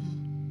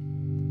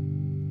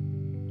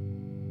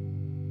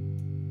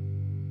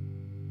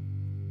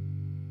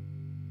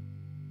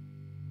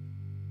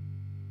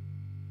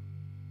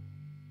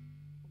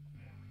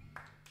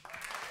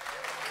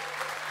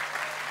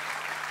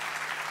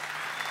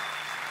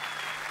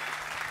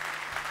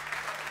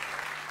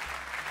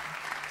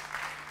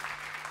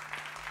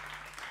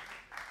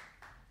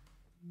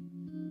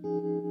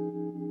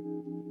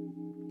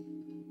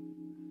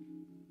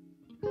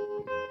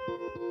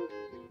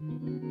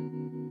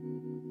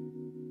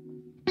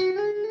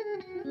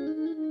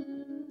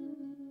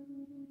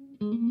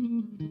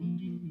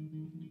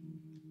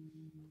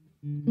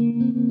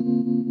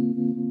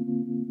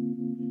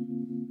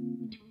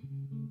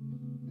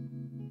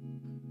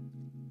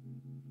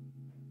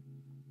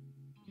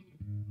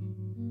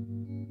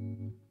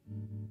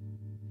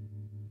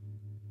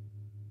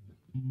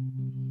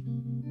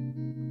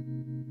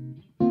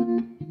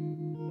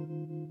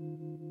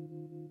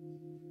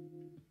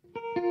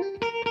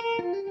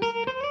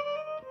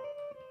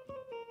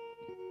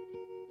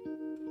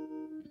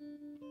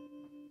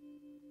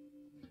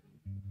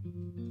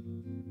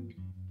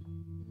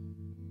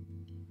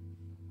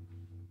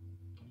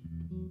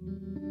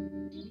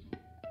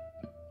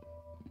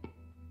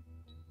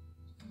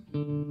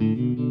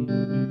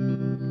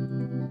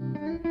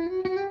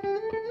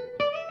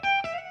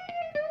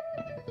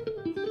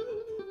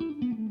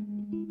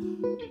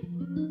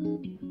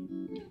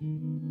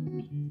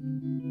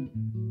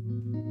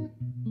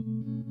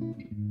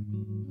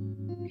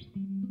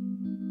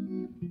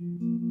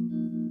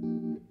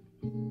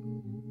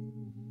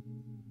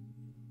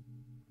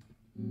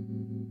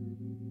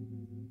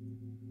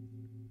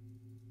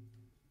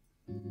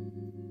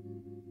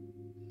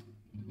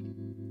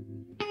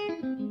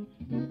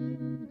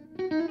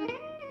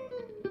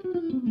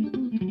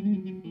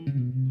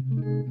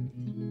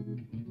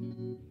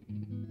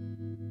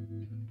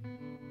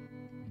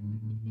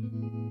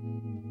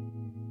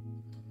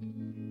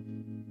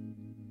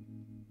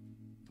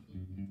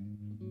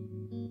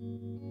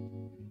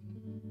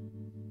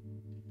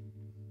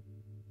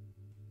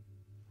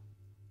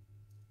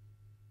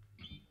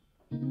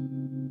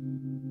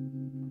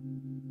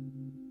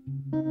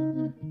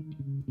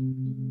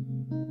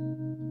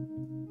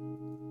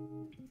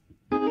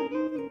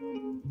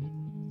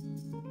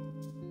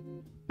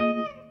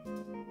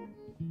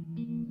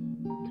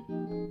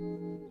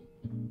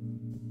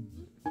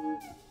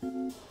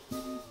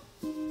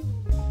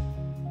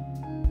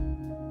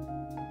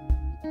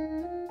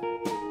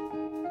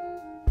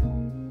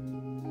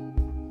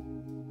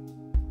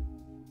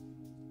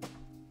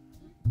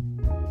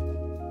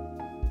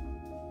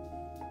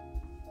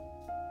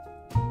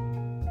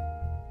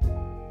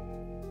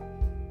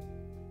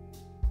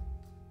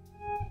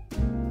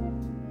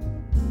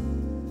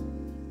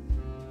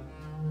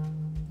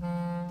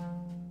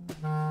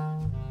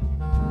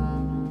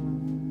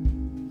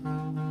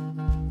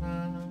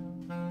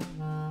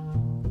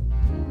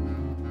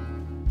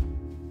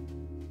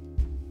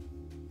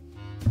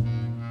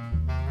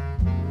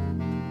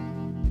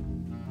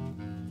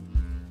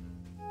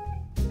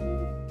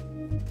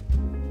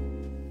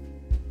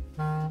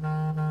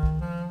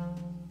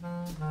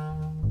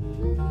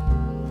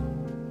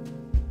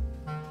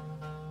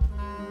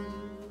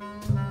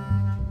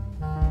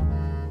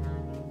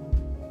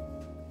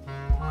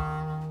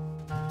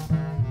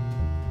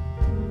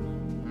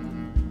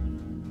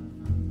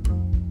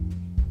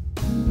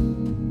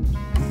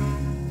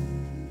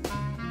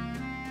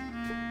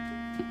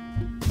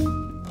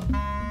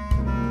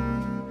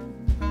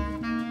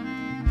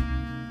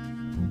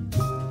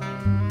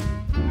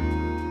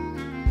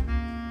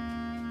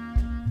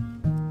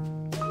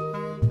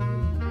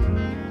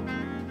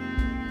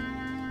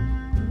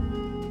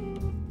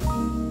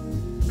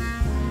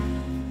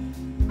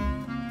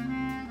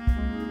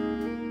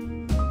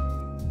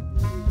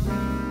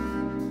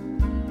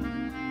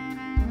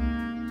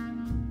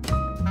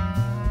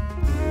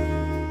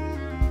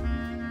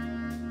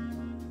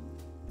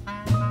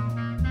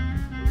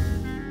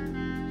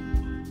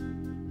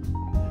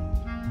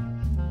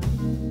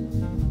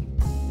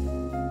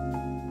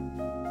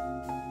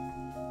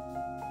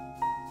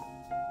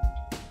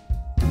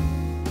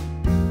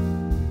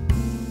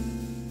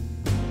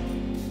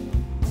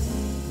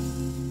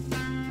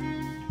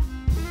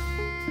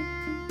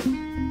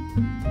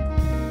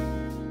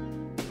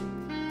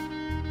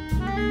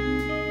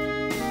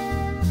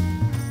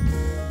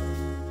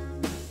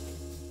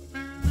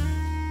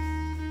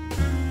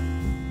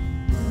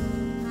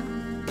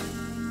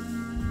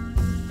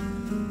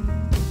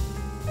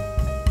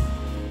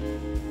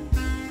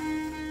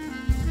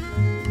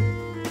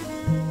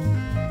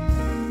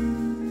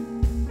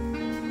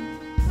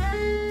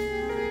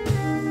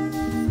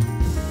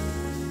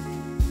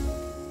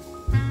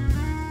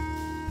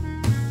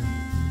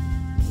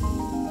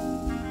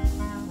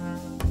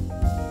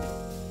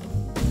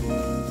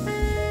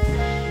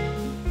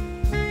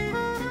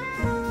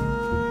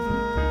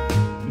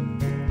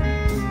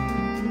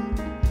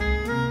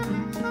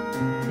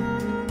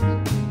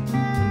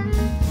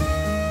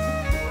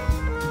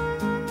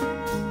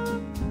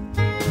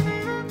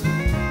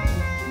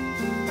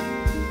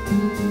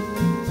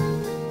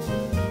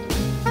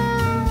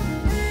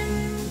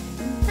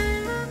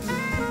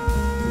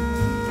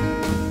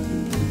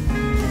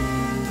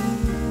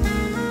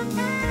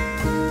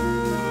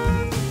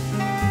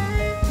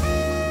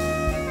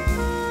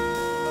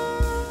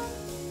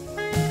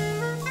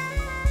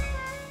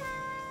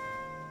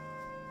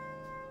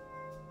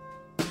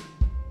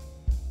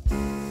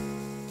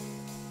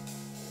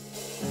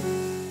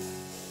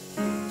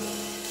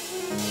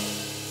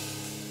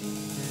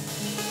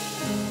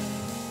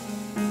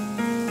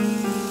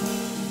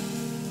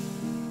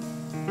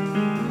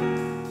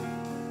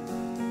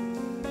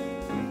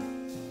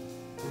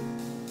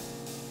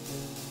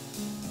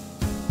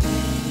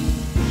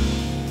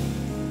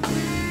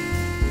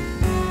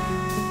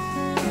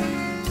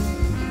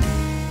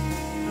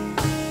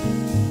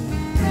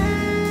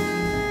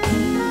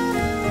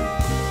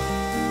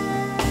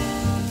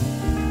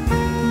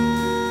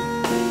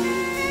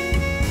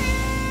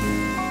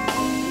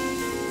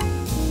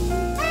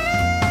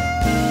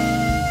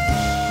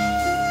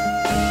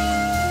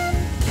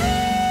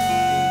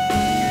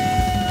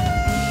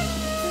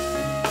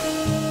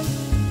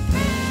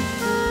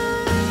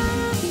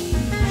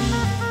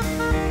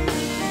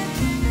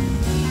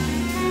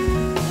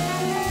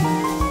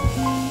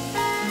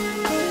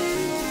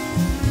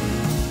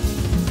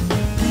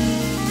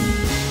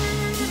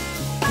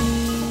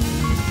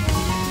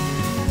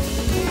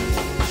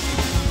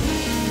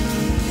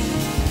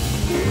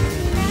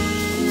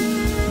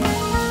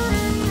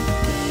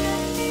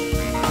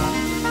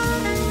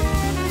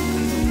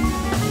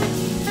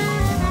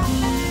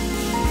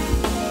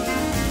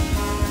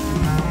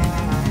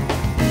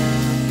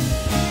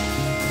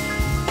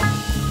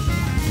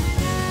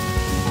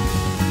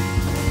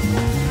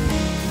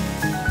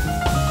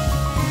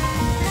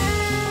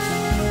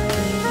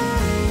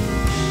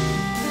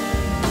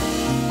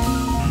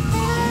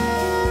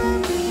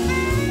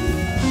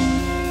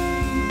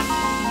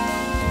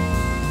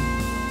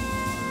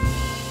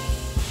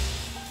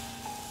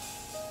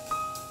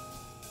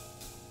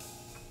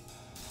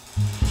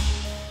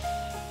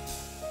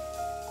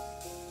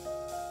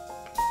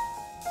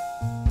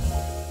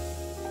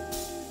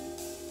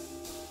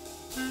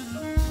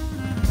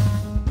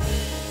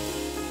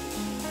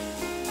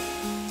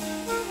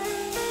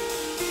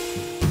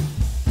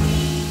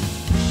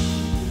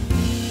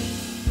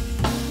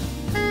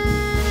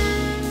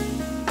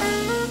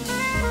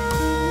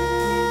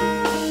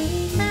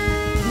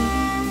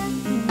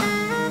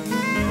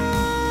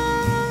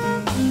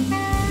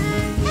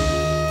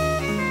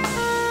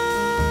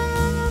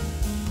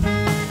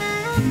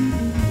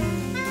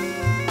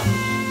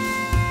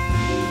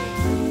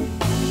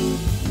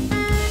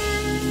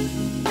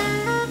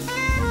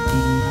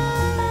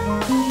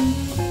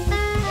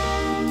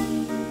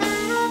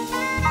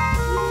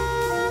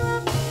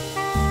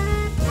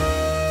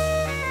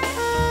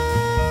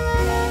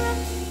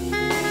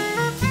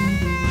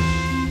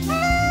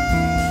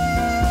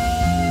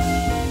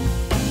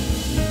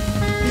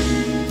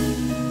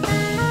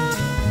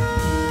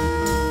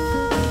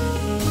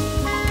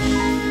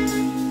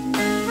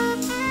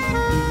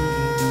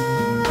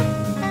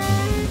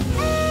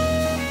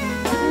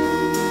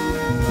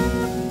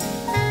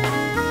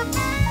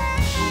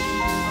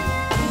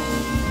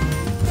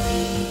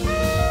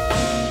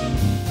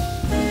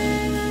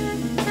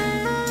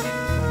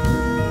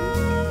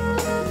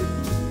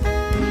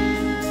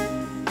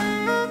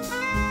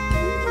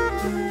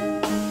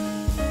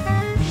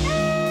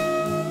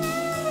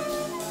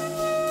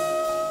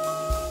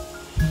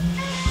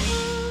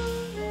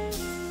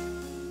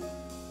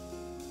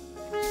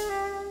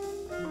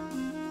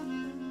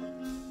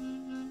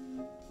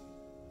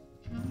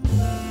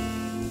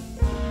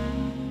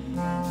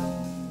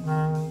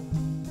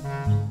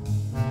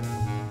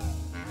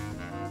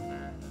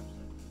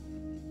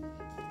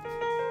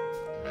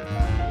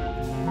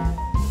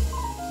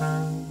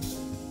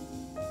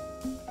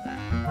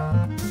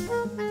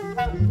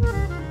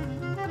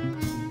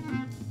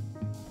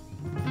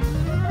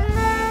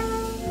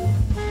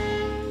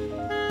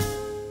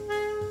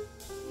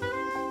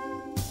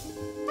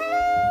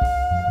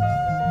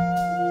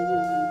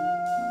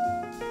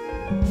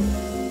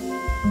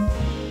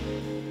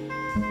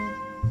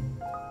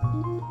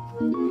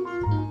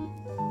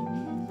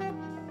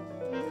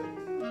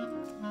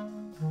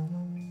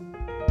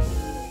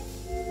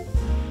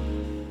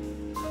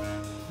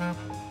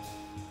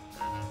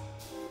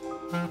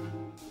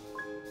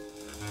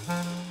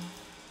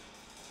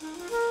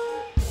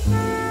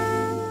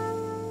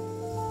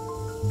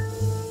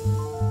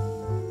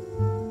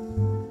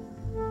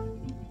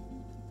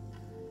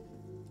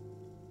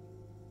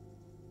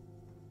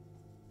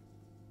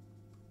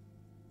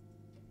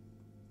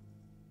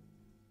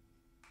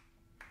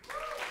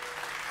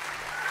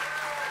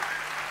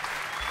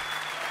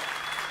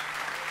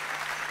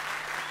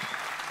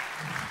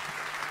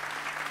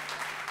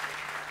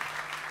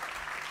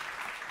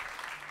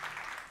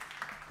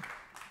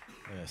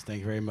 Yes, thank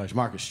you very much.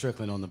 Marcus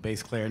Strickland on the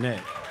bass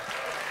clarinet.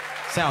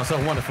 Sounds so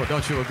wonderful,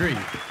 don't you agree?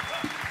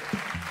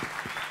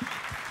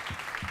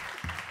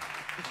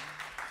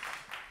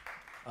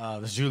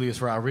 There's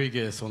Julius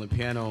Rodriguez on the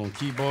piano and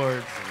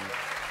keyboards.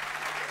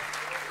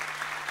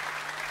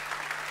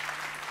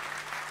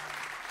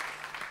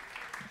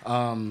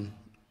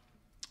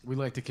 We'd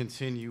like to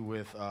continue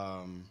with,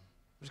 I'm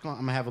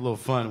gonna have a little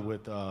fun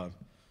with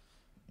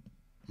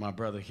my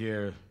brother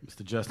here,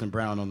 Mr. Justin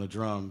Brown on the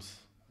drums.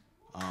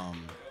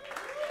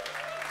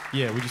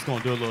 Yeah, we're just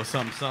gonna do a little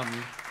something,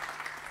 something.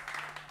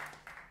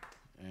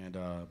 And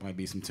might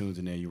be some tunes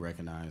in there you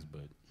recognize,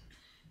 but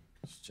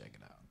let's check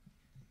it out.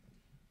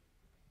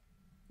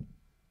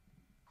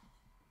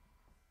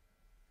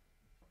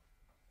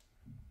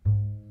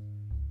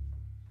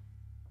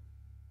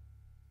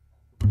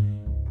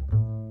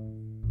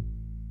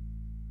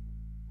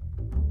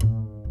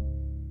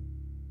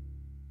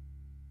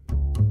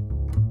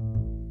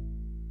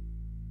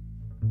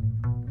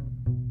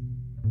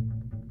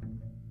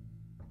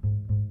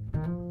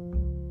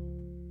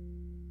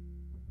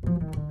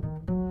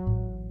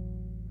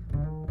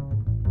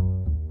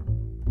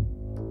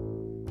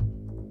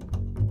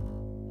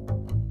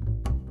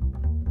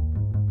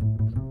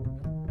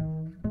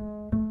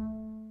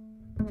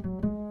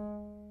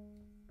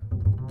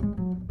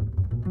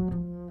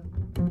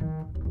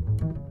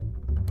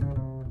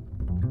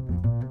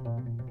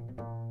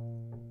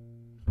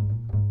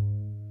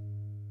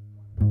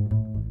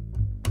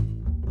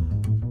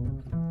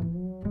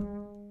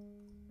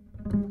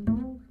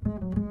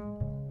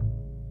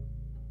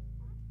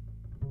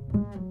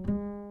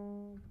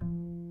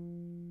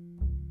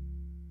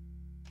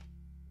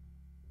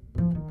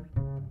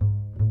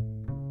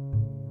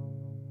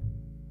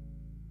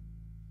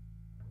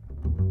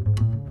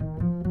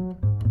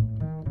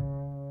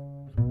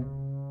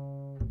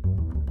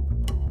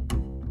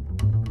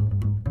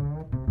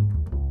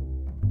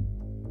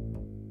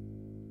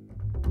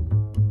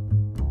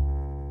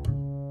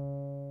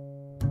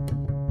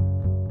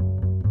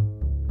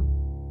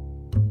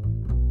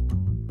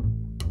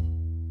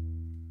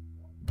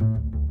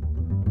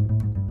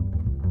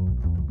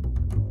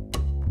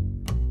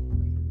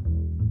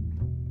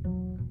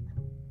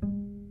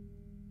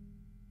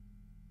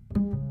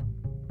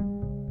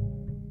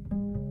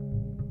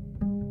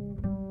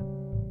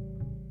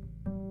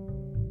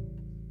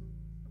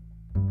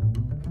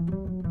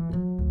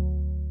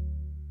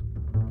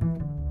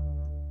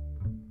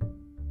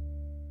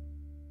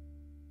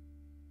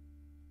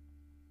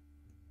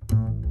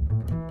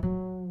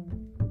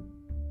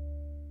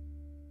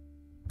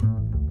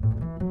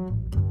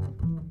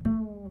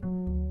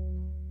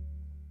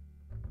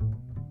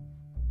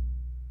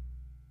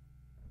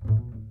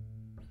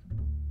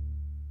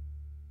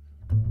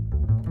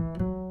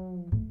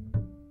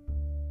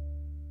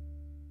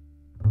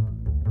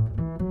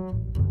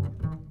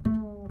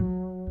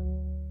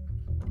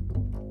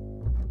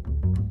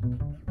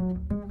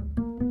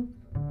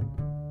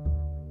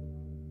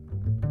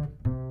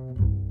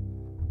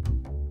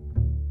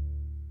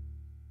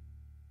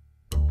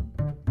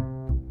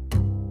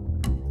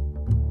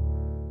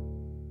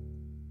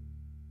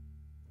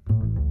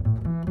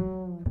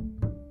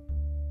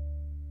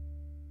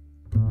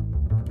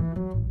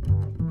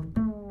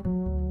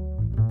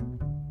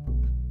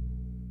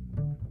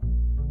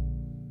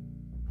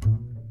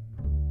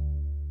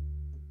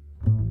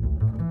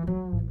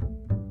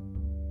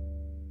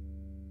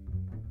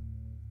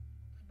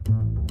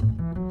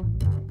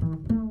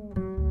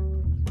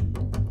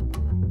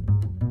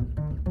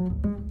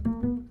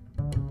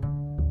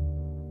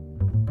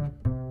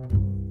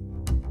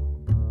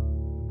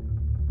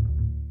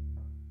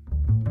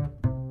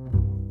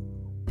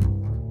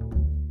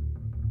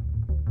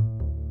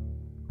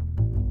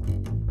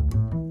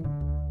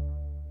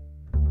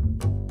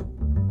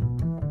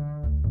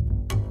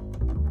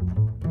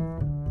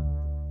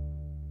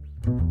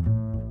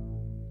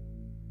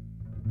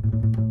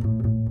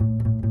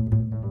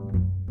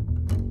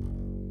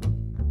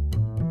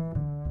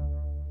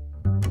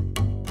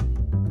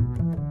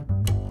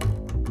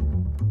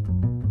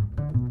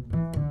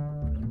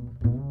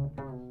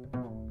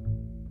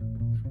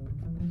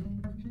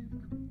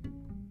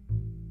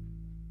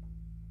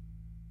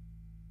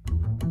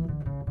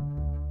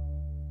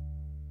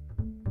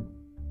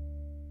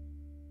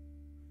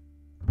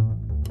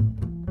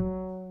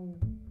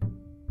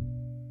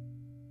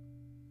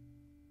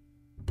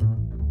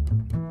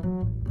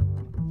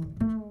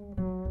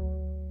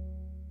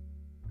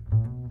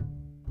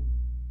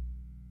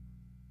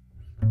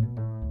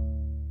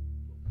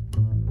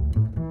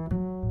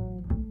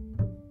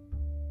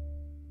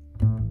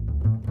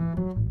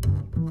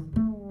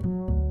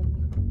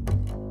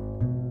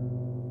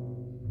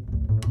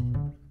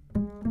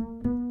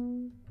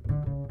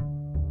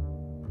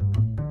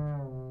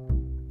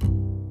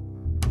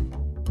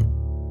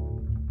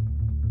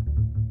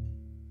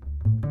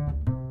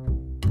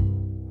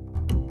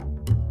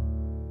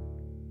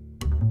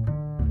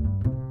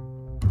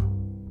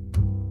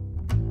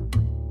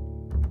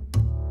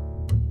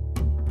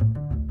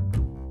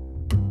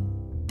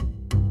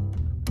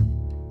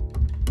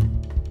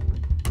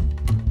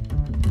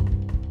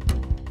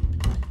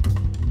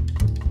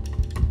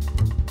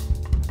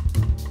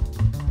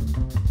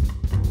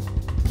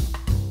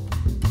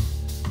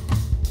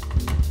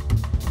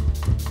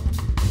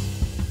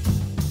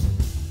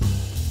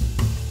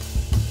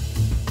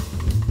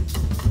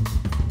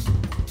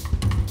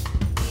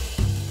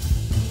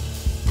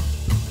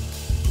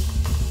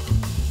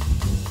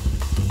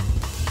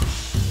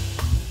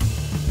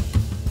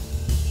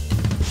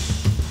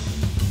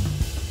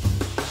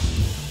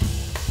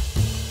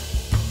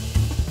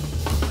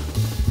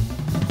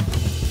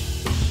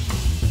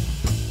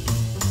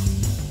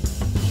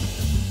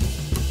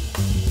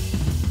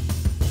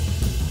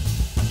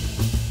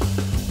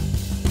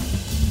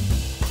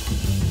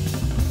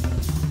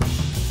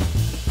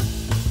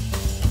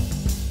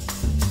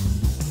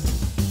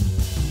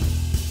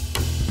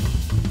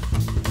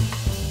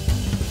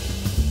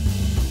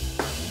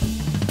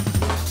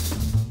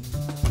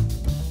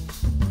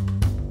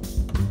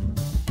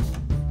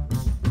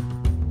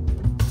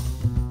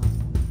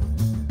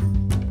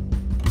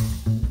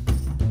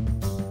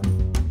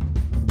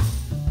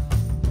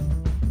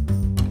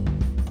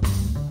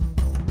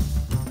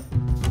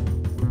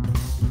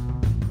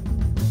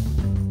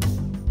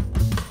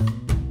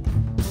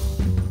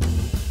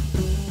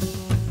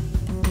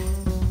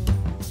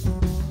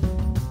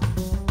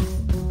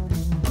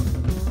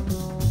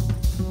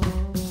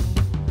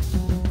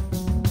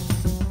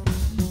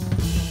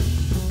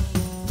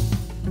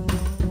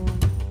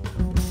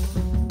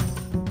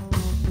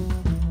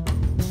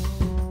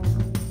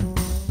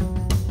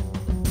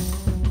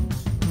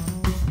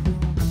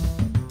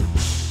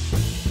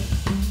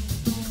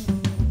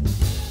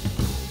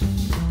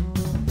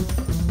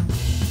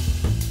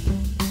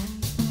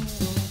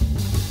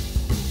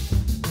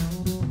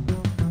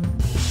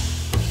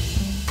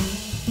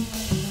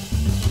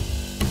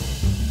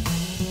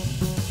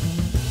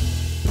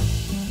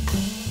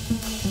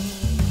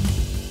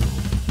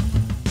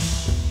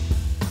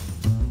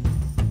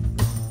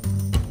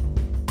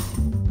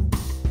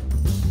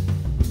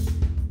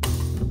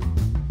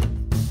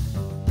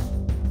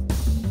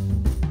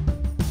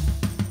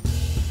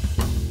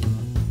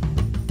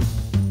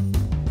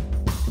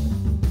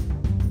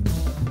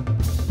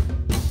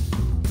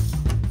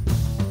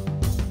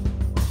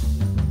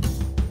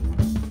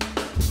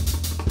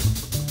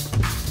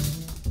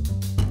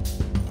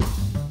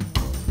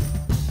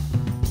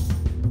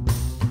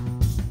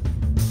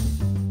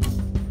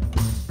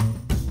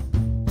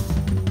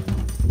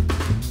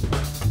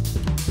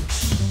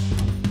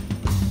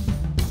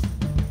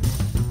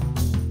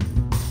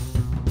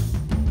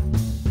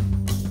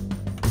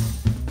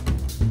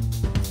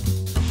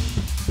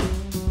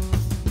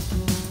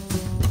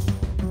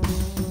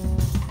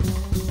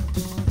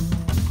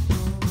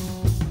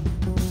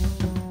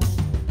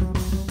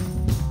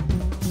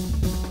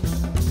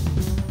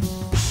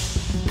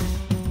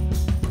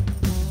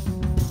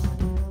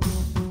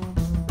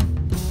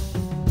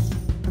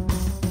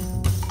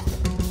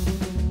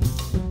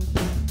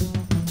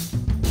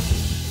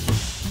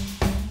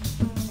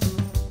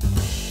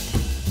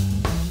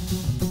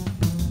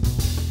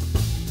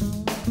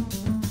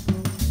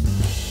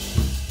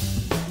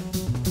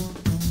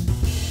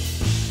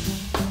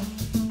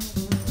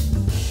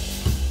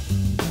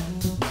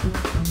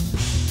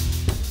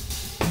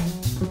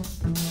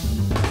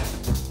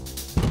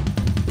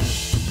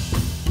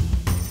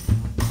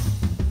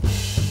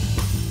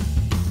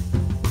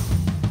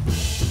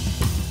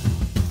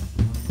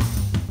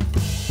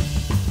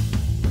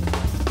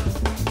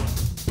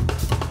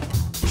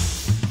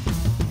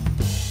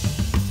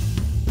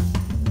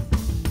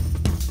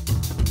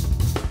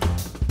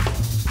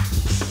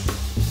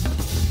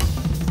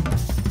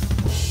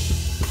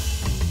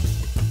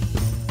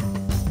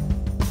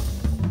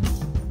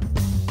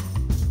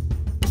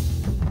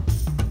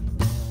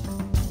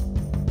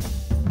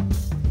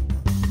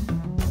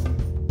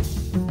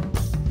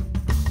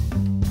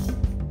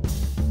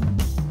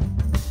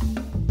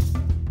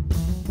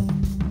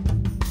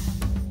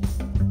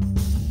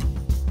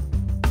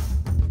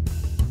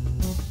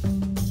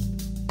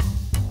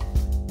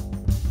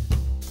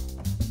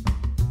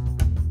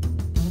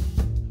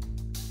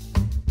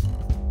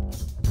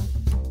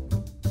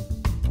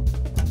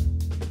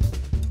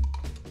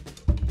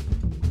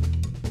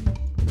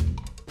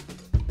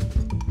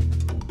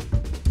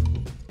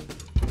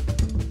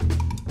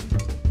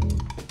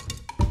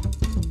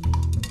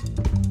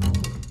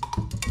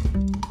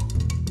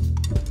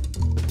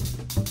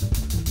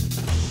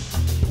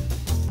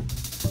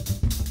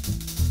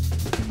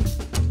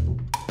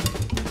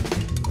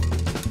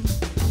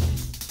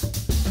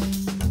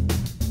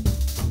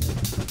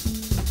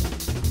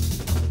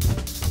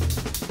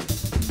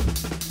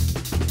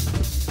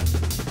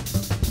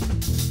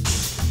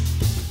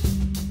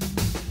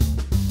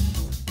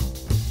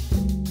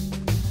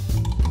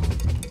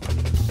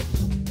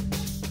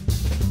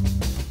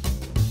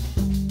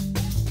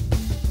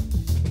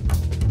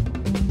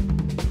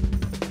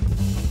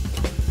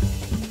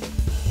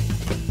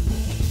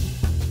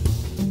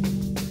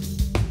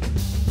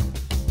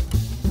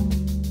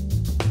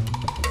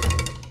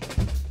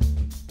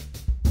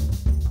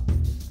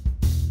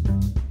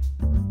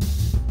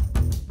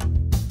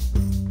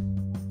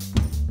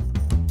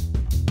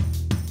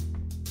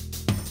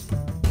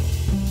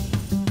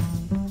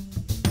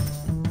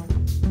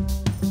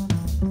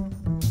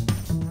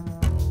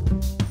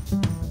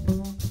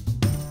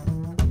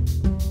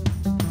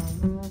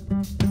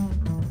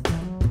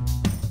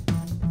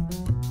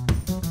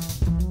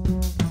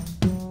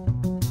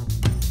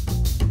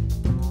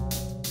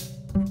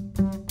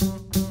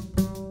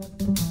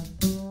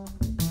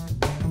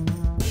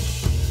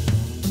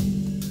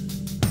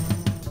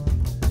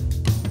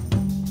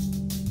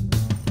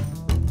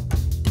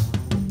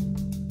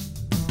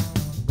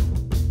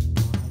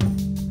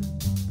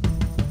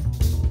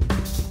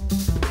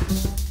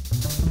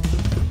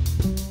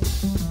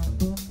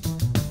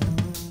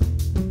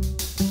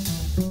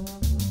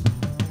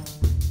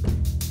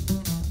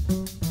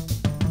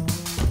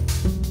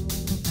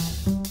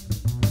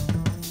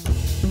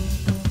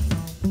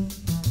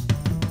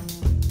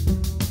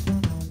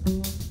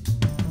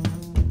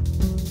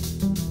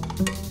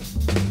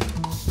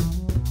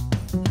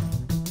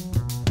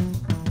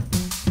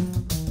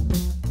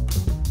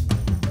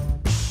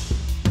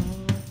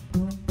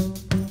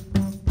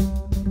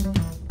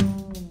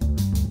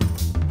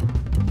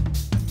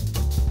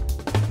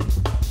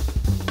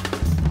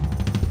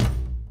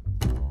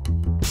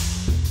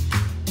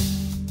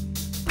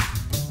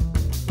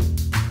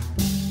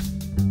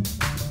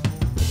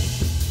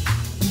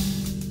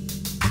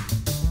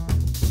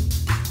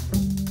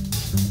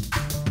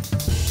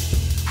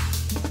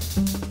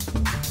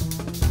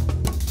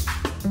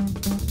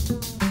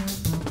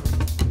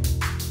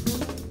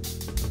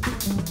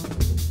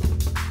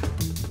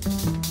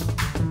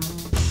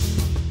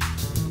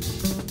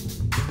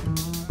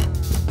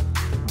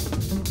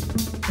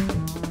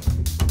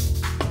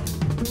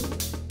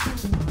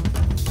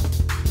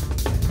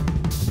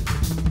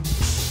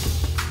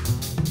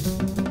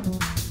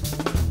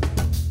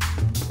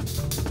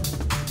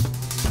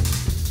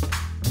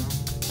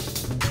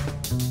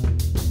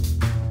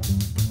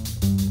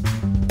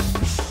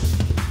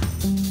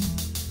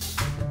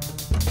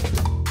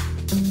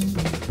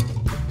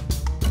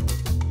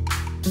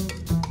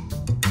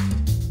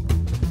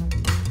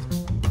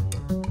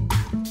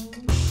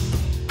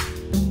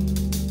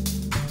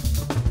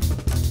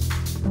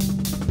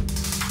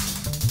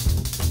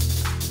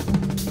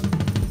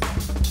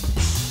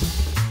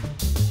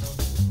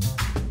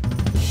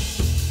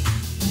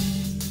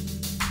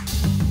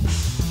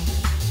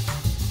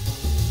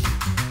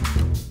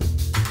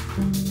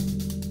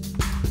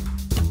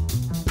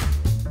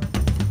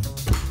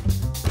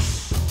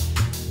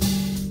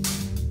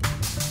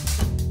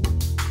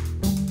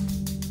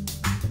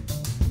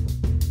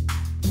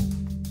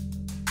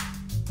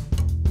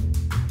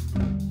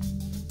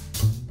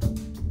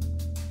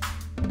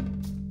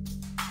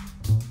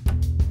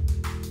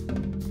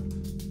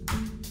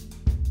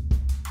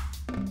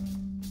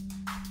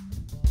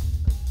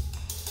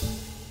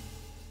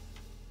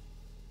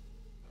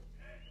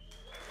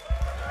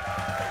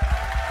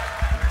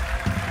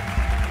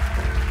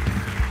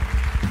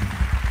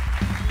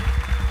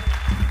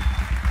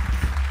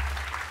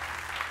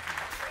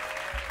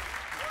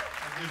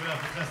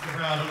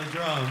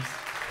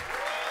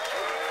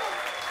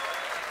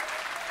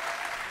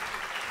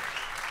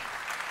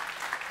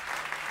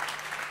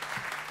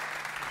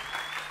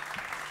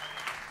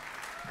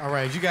 All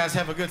right, you guys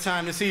have a good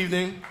time this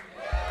evening.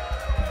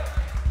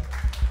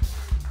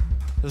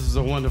 This is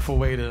a wonderful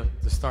way to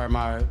start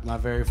my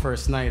very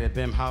first night at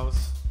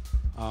Bimhuis.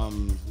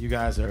 You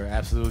guys are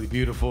absolutely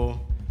beautiful.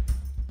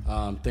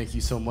 Thank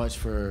you so much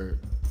for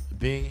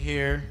being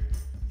here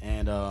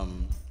and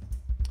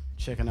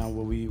checking out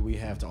what we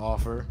have to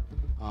offer.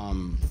 Let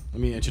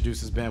me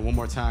introduce this band one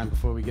more time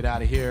before we get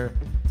out of here.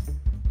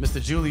 Mr.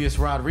 Julius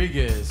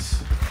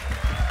Rodriguez.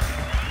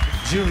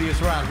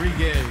 Julius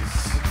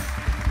Rodriguez,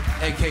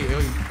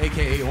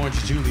 aka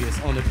Orange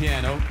Julius, on the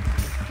piano.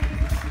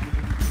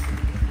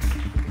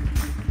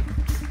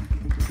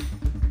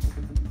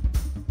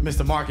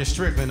 Mr. Marcus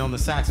Strickland on the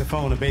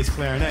saxophone and bass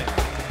clarinet.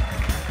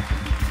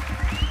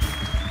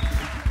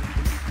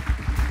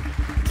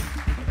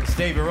 It's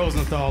David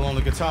Rosenthal on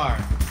the guitar.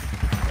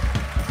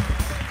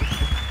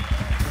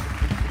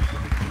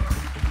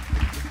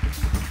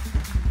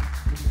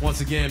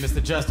 Once again,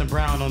 Mr. Justin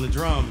Brown on the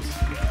drums.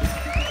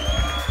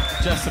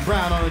 Justin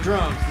Brown on the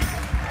drums.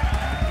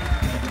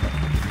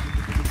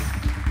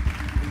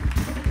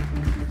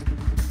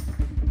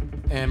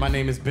 And my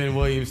name is Ben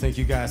Williams. Thank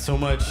you guys so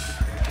much.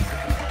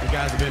 You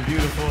guys have been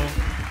beautiful.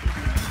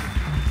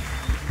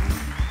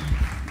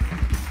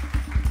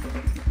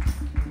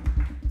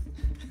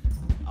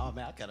 Oh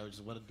man, I kind of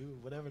just want to do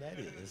whatever that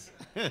is.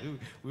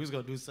 We was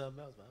gonna do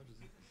something else, but I'll just.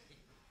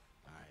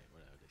 All right,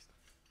 whatever.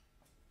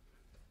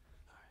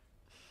 All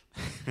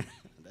right.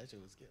 That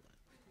shit was good.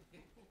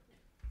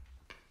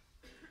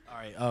 All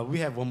right, we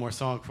have one more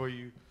song for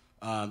you.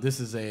 This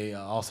is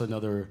also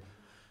another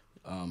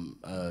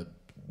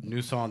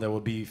new song that will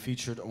be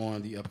featured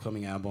on the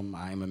upcoming album,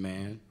 I Am a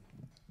Man.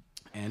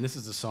 And this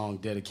is a song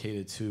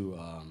dedicated to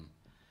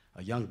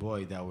a young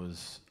boy that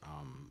was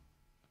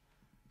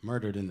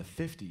murdered in the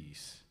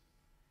 50s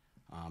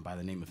by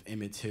the name of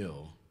Emmett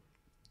Till.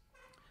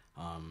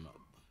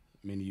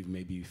 Many of you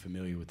may be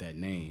familiar with that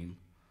name.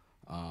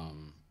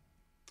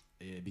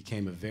 It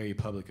became a very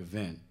public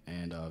event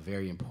and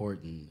very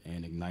important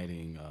in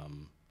igniting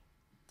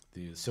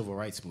the civil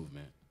rights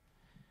movement.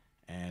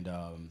 And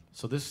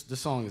so this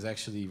song is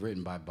actually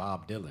written by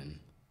Bob Dylan.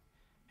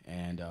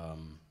 And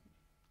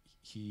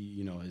he,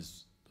 you know,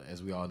 is,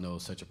 as we all know,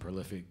 such a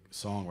prolific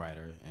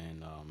songwriter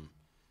and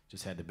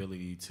just had the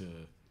ability to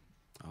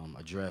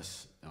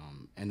address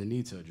and the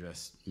need to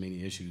address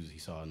many issues he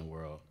saw in the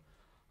world.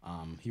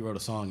 He wrote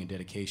a song in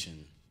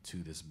dedication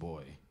to this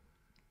boy.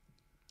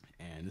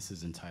 And this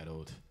is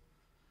entitled,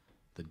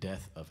 The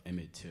Death of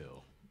Emmett Till. Let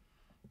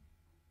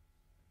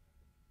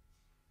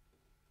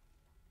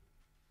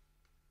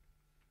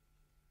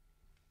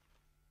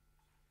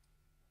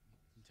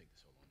me take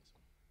this hold on this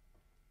one.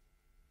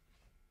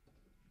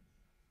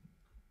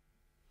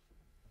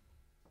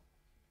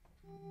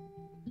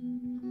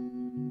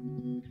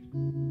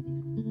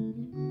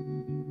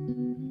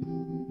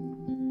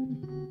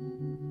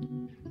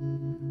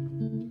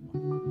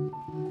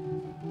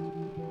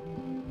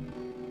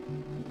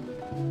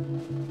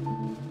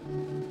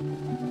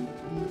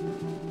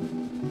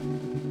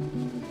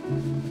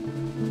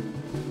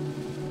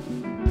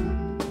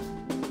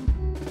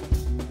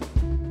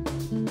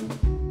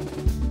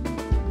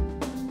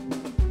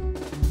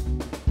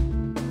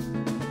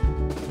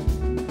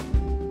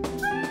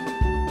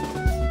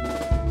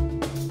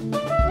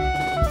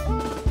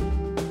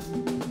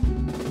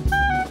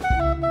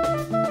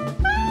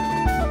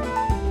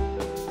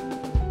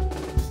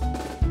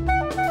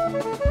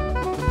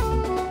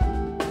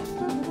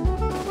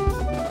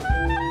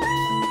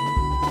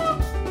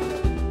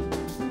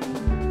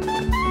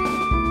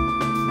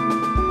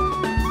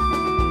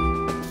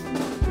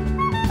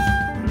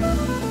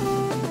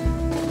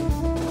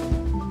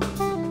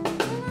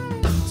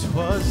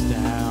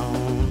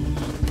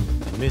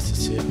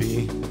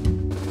 Mississippi,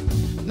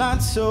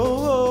 not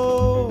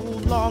so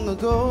long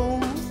ago,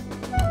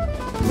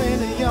 when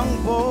a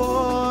young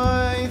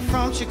boy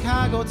from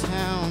Chicago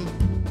town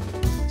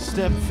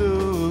stepped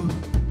through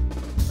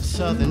a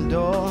southern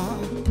door.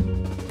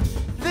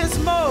 This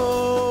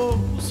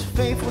most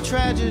fateful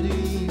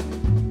tragedy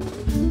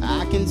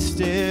I can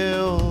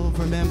still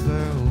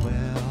remember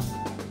well.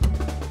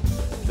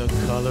 The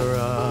color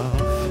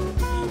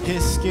of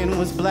his skin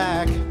was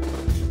black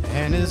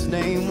and his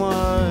name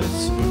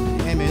was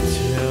Emmett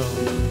Till.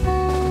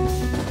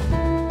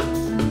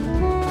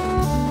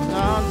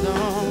 Oh no,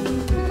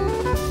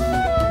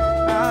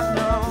 I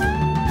know.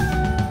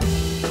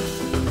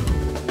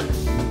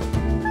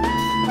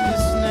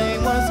 His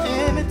name was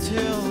Emmett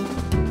Till.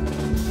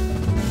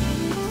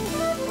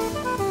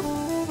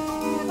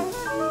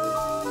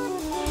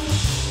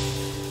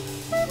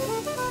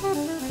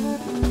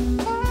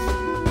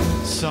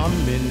 Some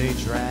men they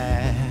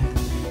drag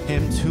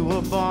him to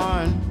a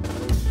barn.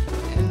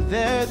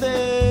 There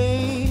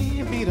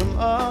they beat him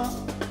up,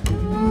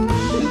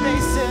 and they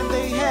said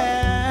they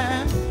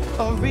had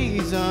a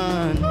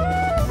reason,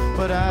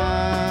 but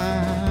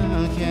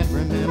I can't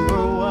remember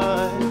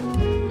what.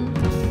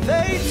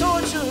 They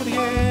tortured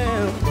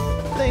him,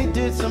 they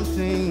did some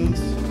things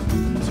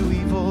too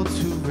evil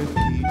to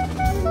repeat.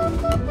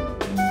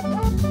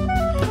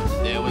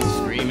 There was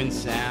screaming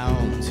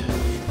sounds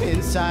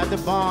inside the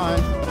barn.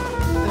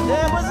 And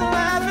there was a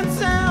laughing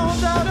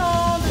sound out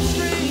on the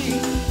street.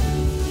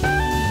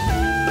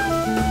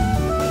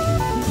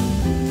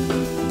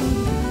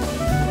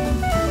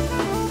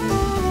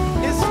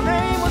 His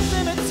name was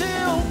Emmett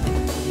Till.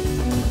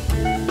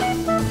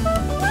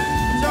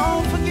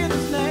 Don't forget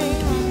his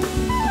name.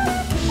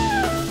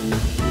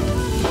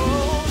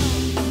 Oh.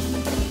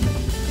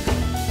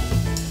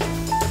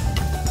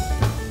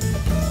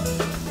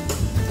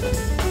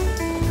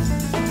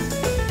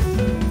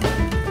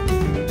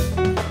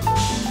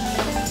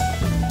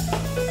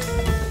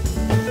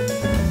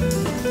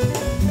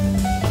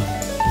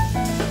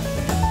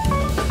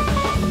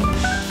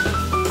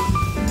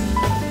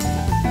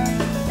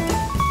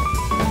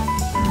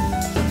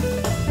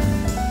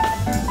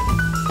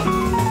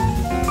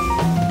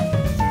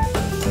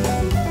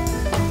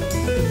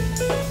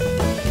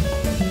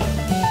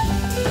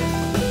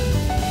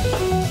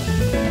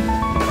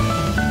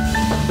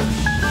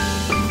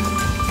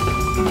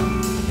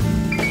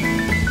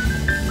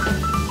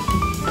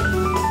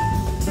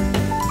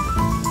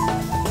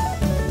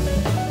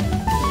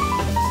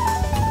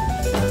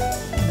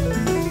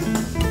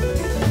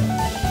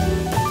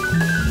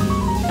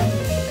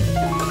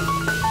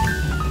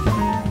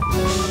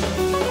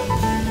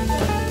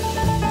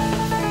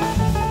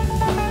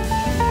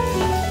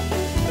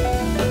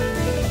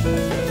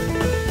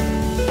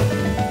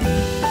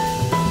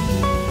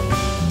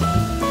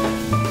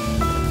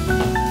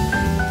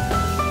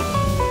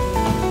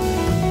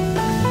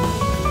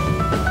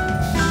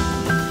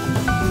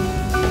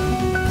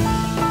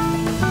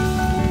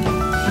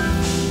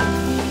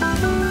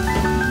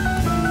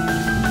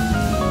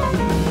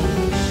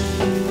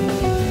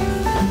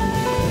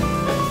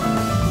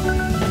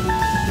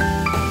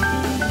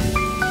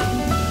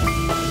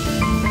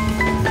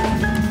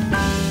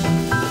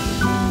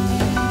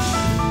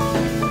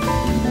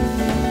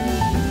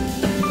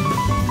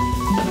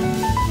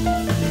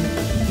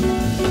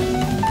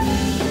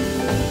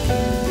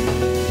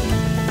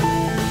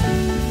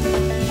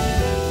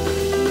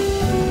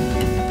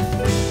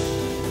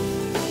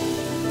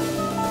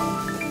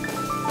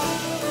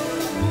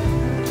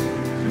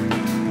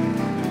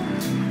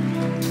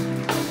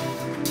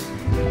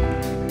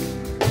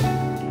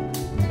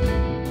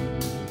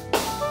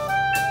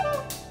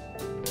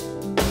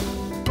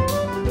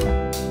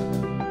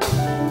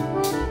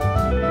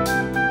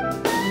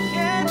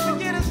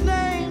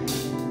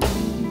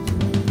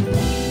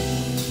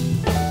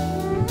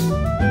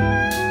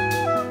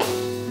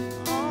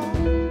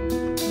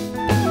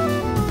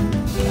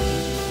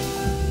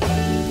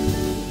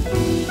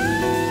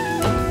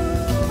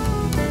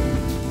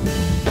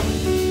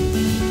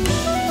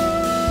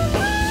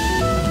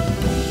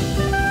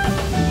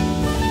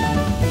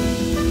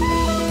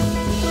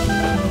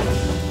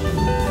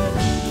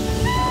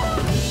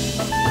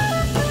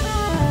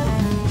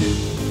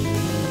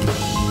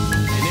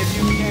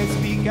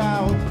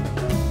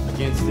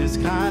 This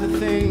kind of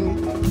thing,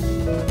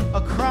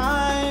 a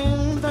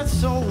crime that's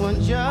so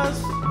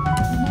unjust.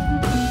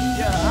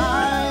 Your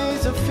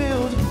eyes are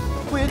filled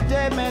with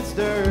dead man's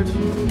dirt.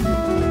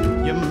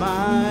 Your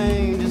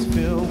mind is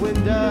filled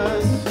with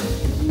dust.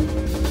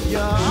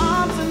 Your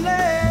arms and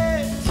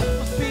legs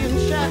must be in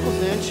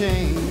shackles and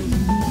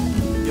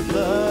chains. Your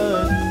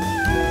blood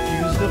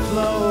refused to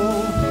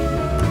flow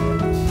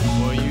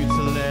for you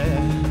to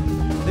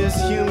let this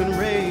human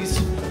race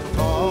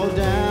fall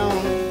down.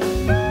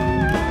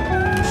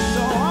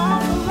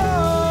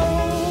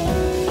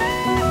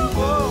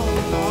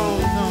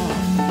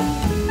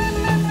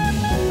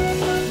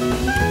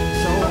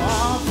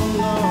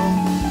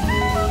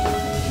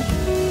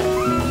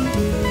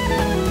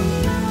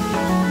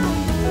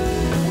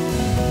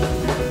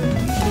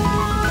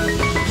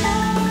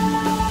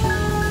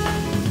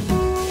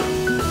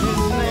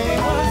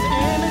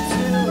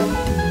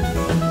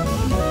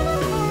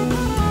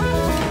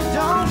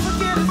 Don't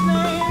forget his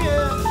name.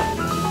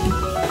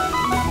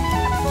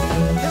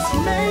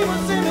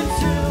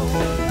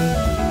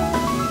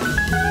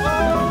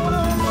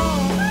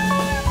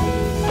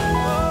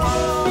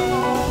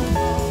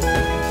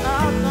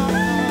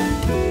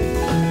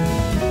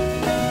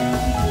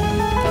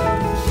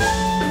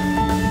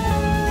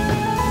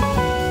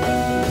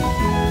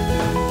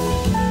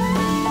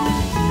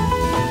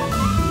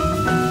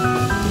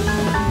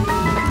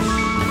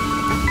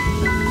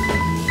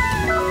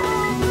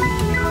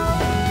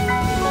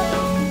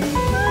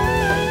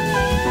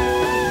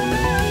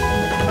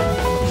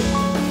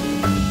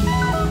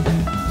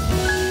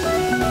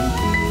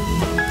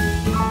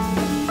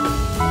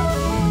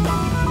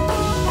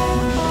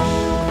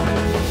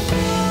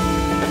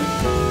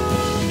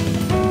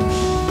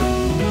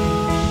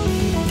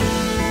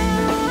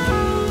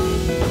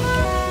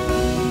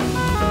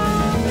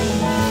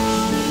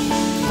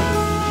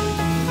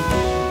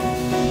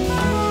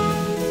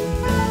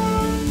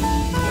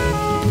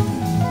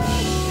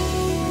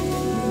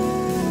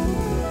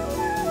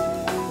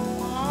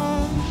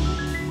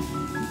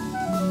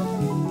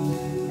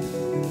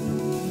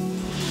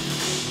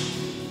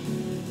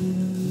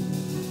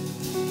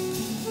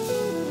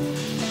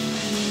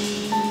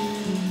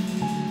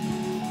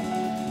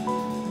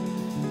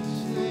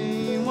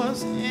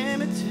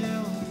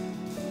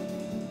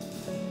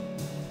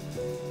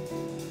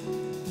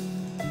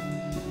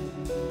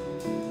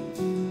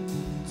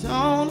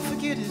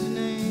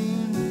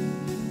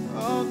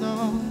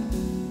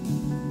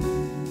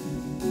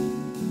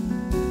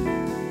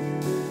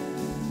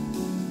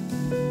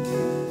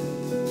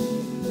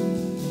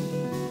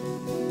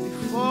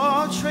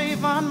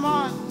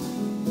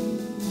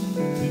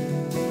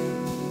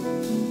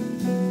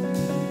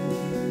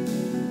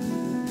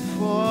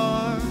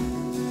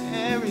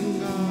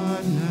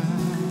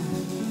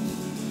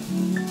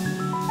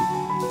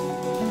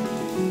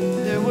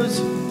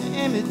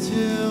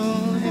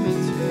 And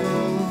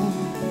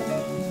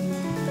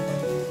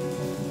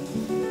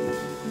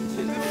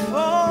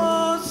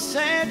before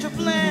Central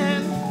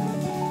Plan,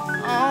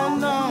 oh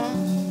no.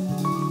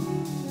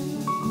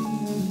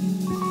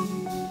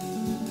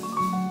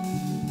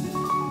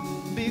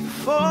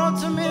 Before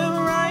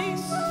tomato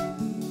rice,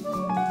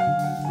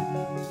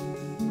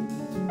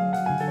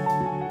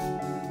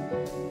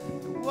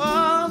 there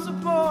was a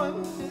boy,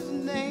 his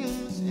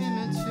name was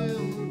Emmett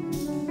Till.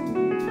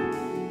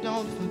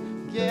 Don't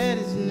forget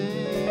his name.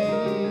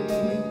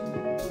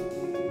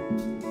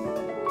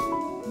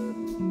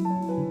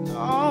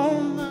 Oh,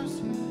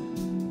 mercy,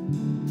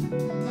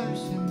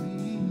 mercy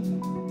me.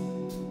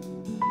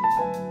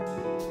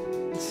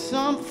 And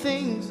some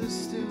things are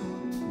still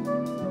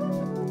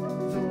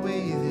the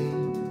way they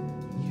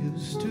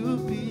used to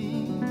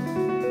be.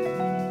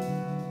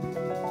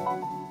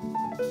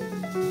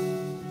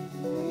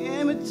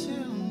 Emmett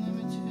Till,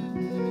 Emmett Till,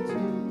 Emmett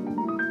Till.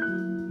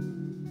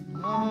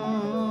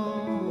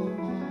 Oh.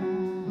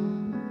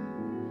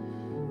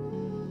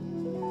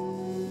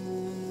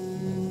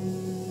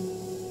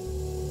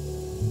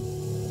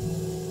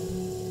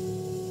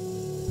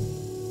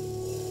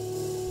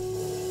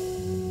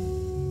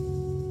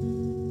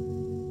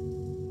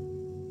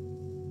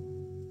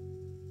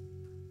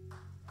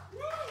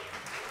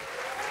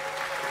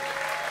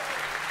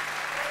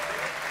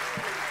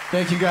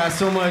 Thank you guys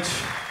so much.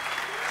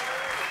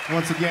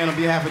 Once again, on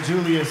behalf of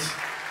Julius,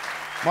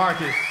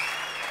 Marcus,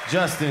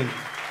 Justin,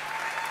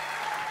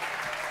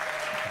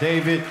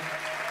 David,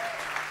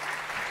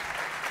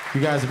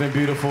 you guys have been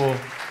beautiful.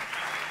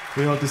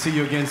 We hope to see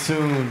you again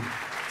soon.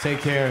 Take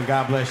care and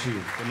God bless you.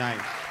 Good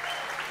night.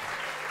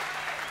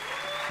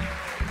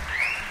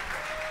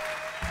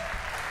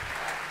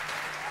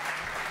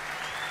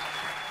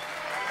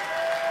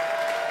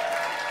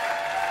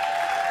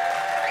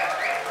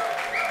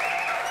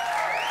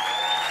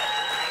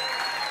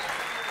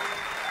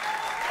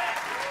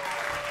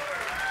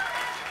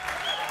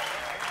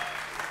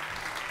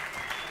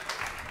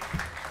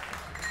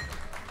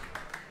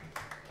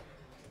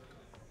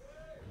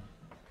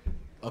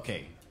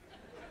 Okay.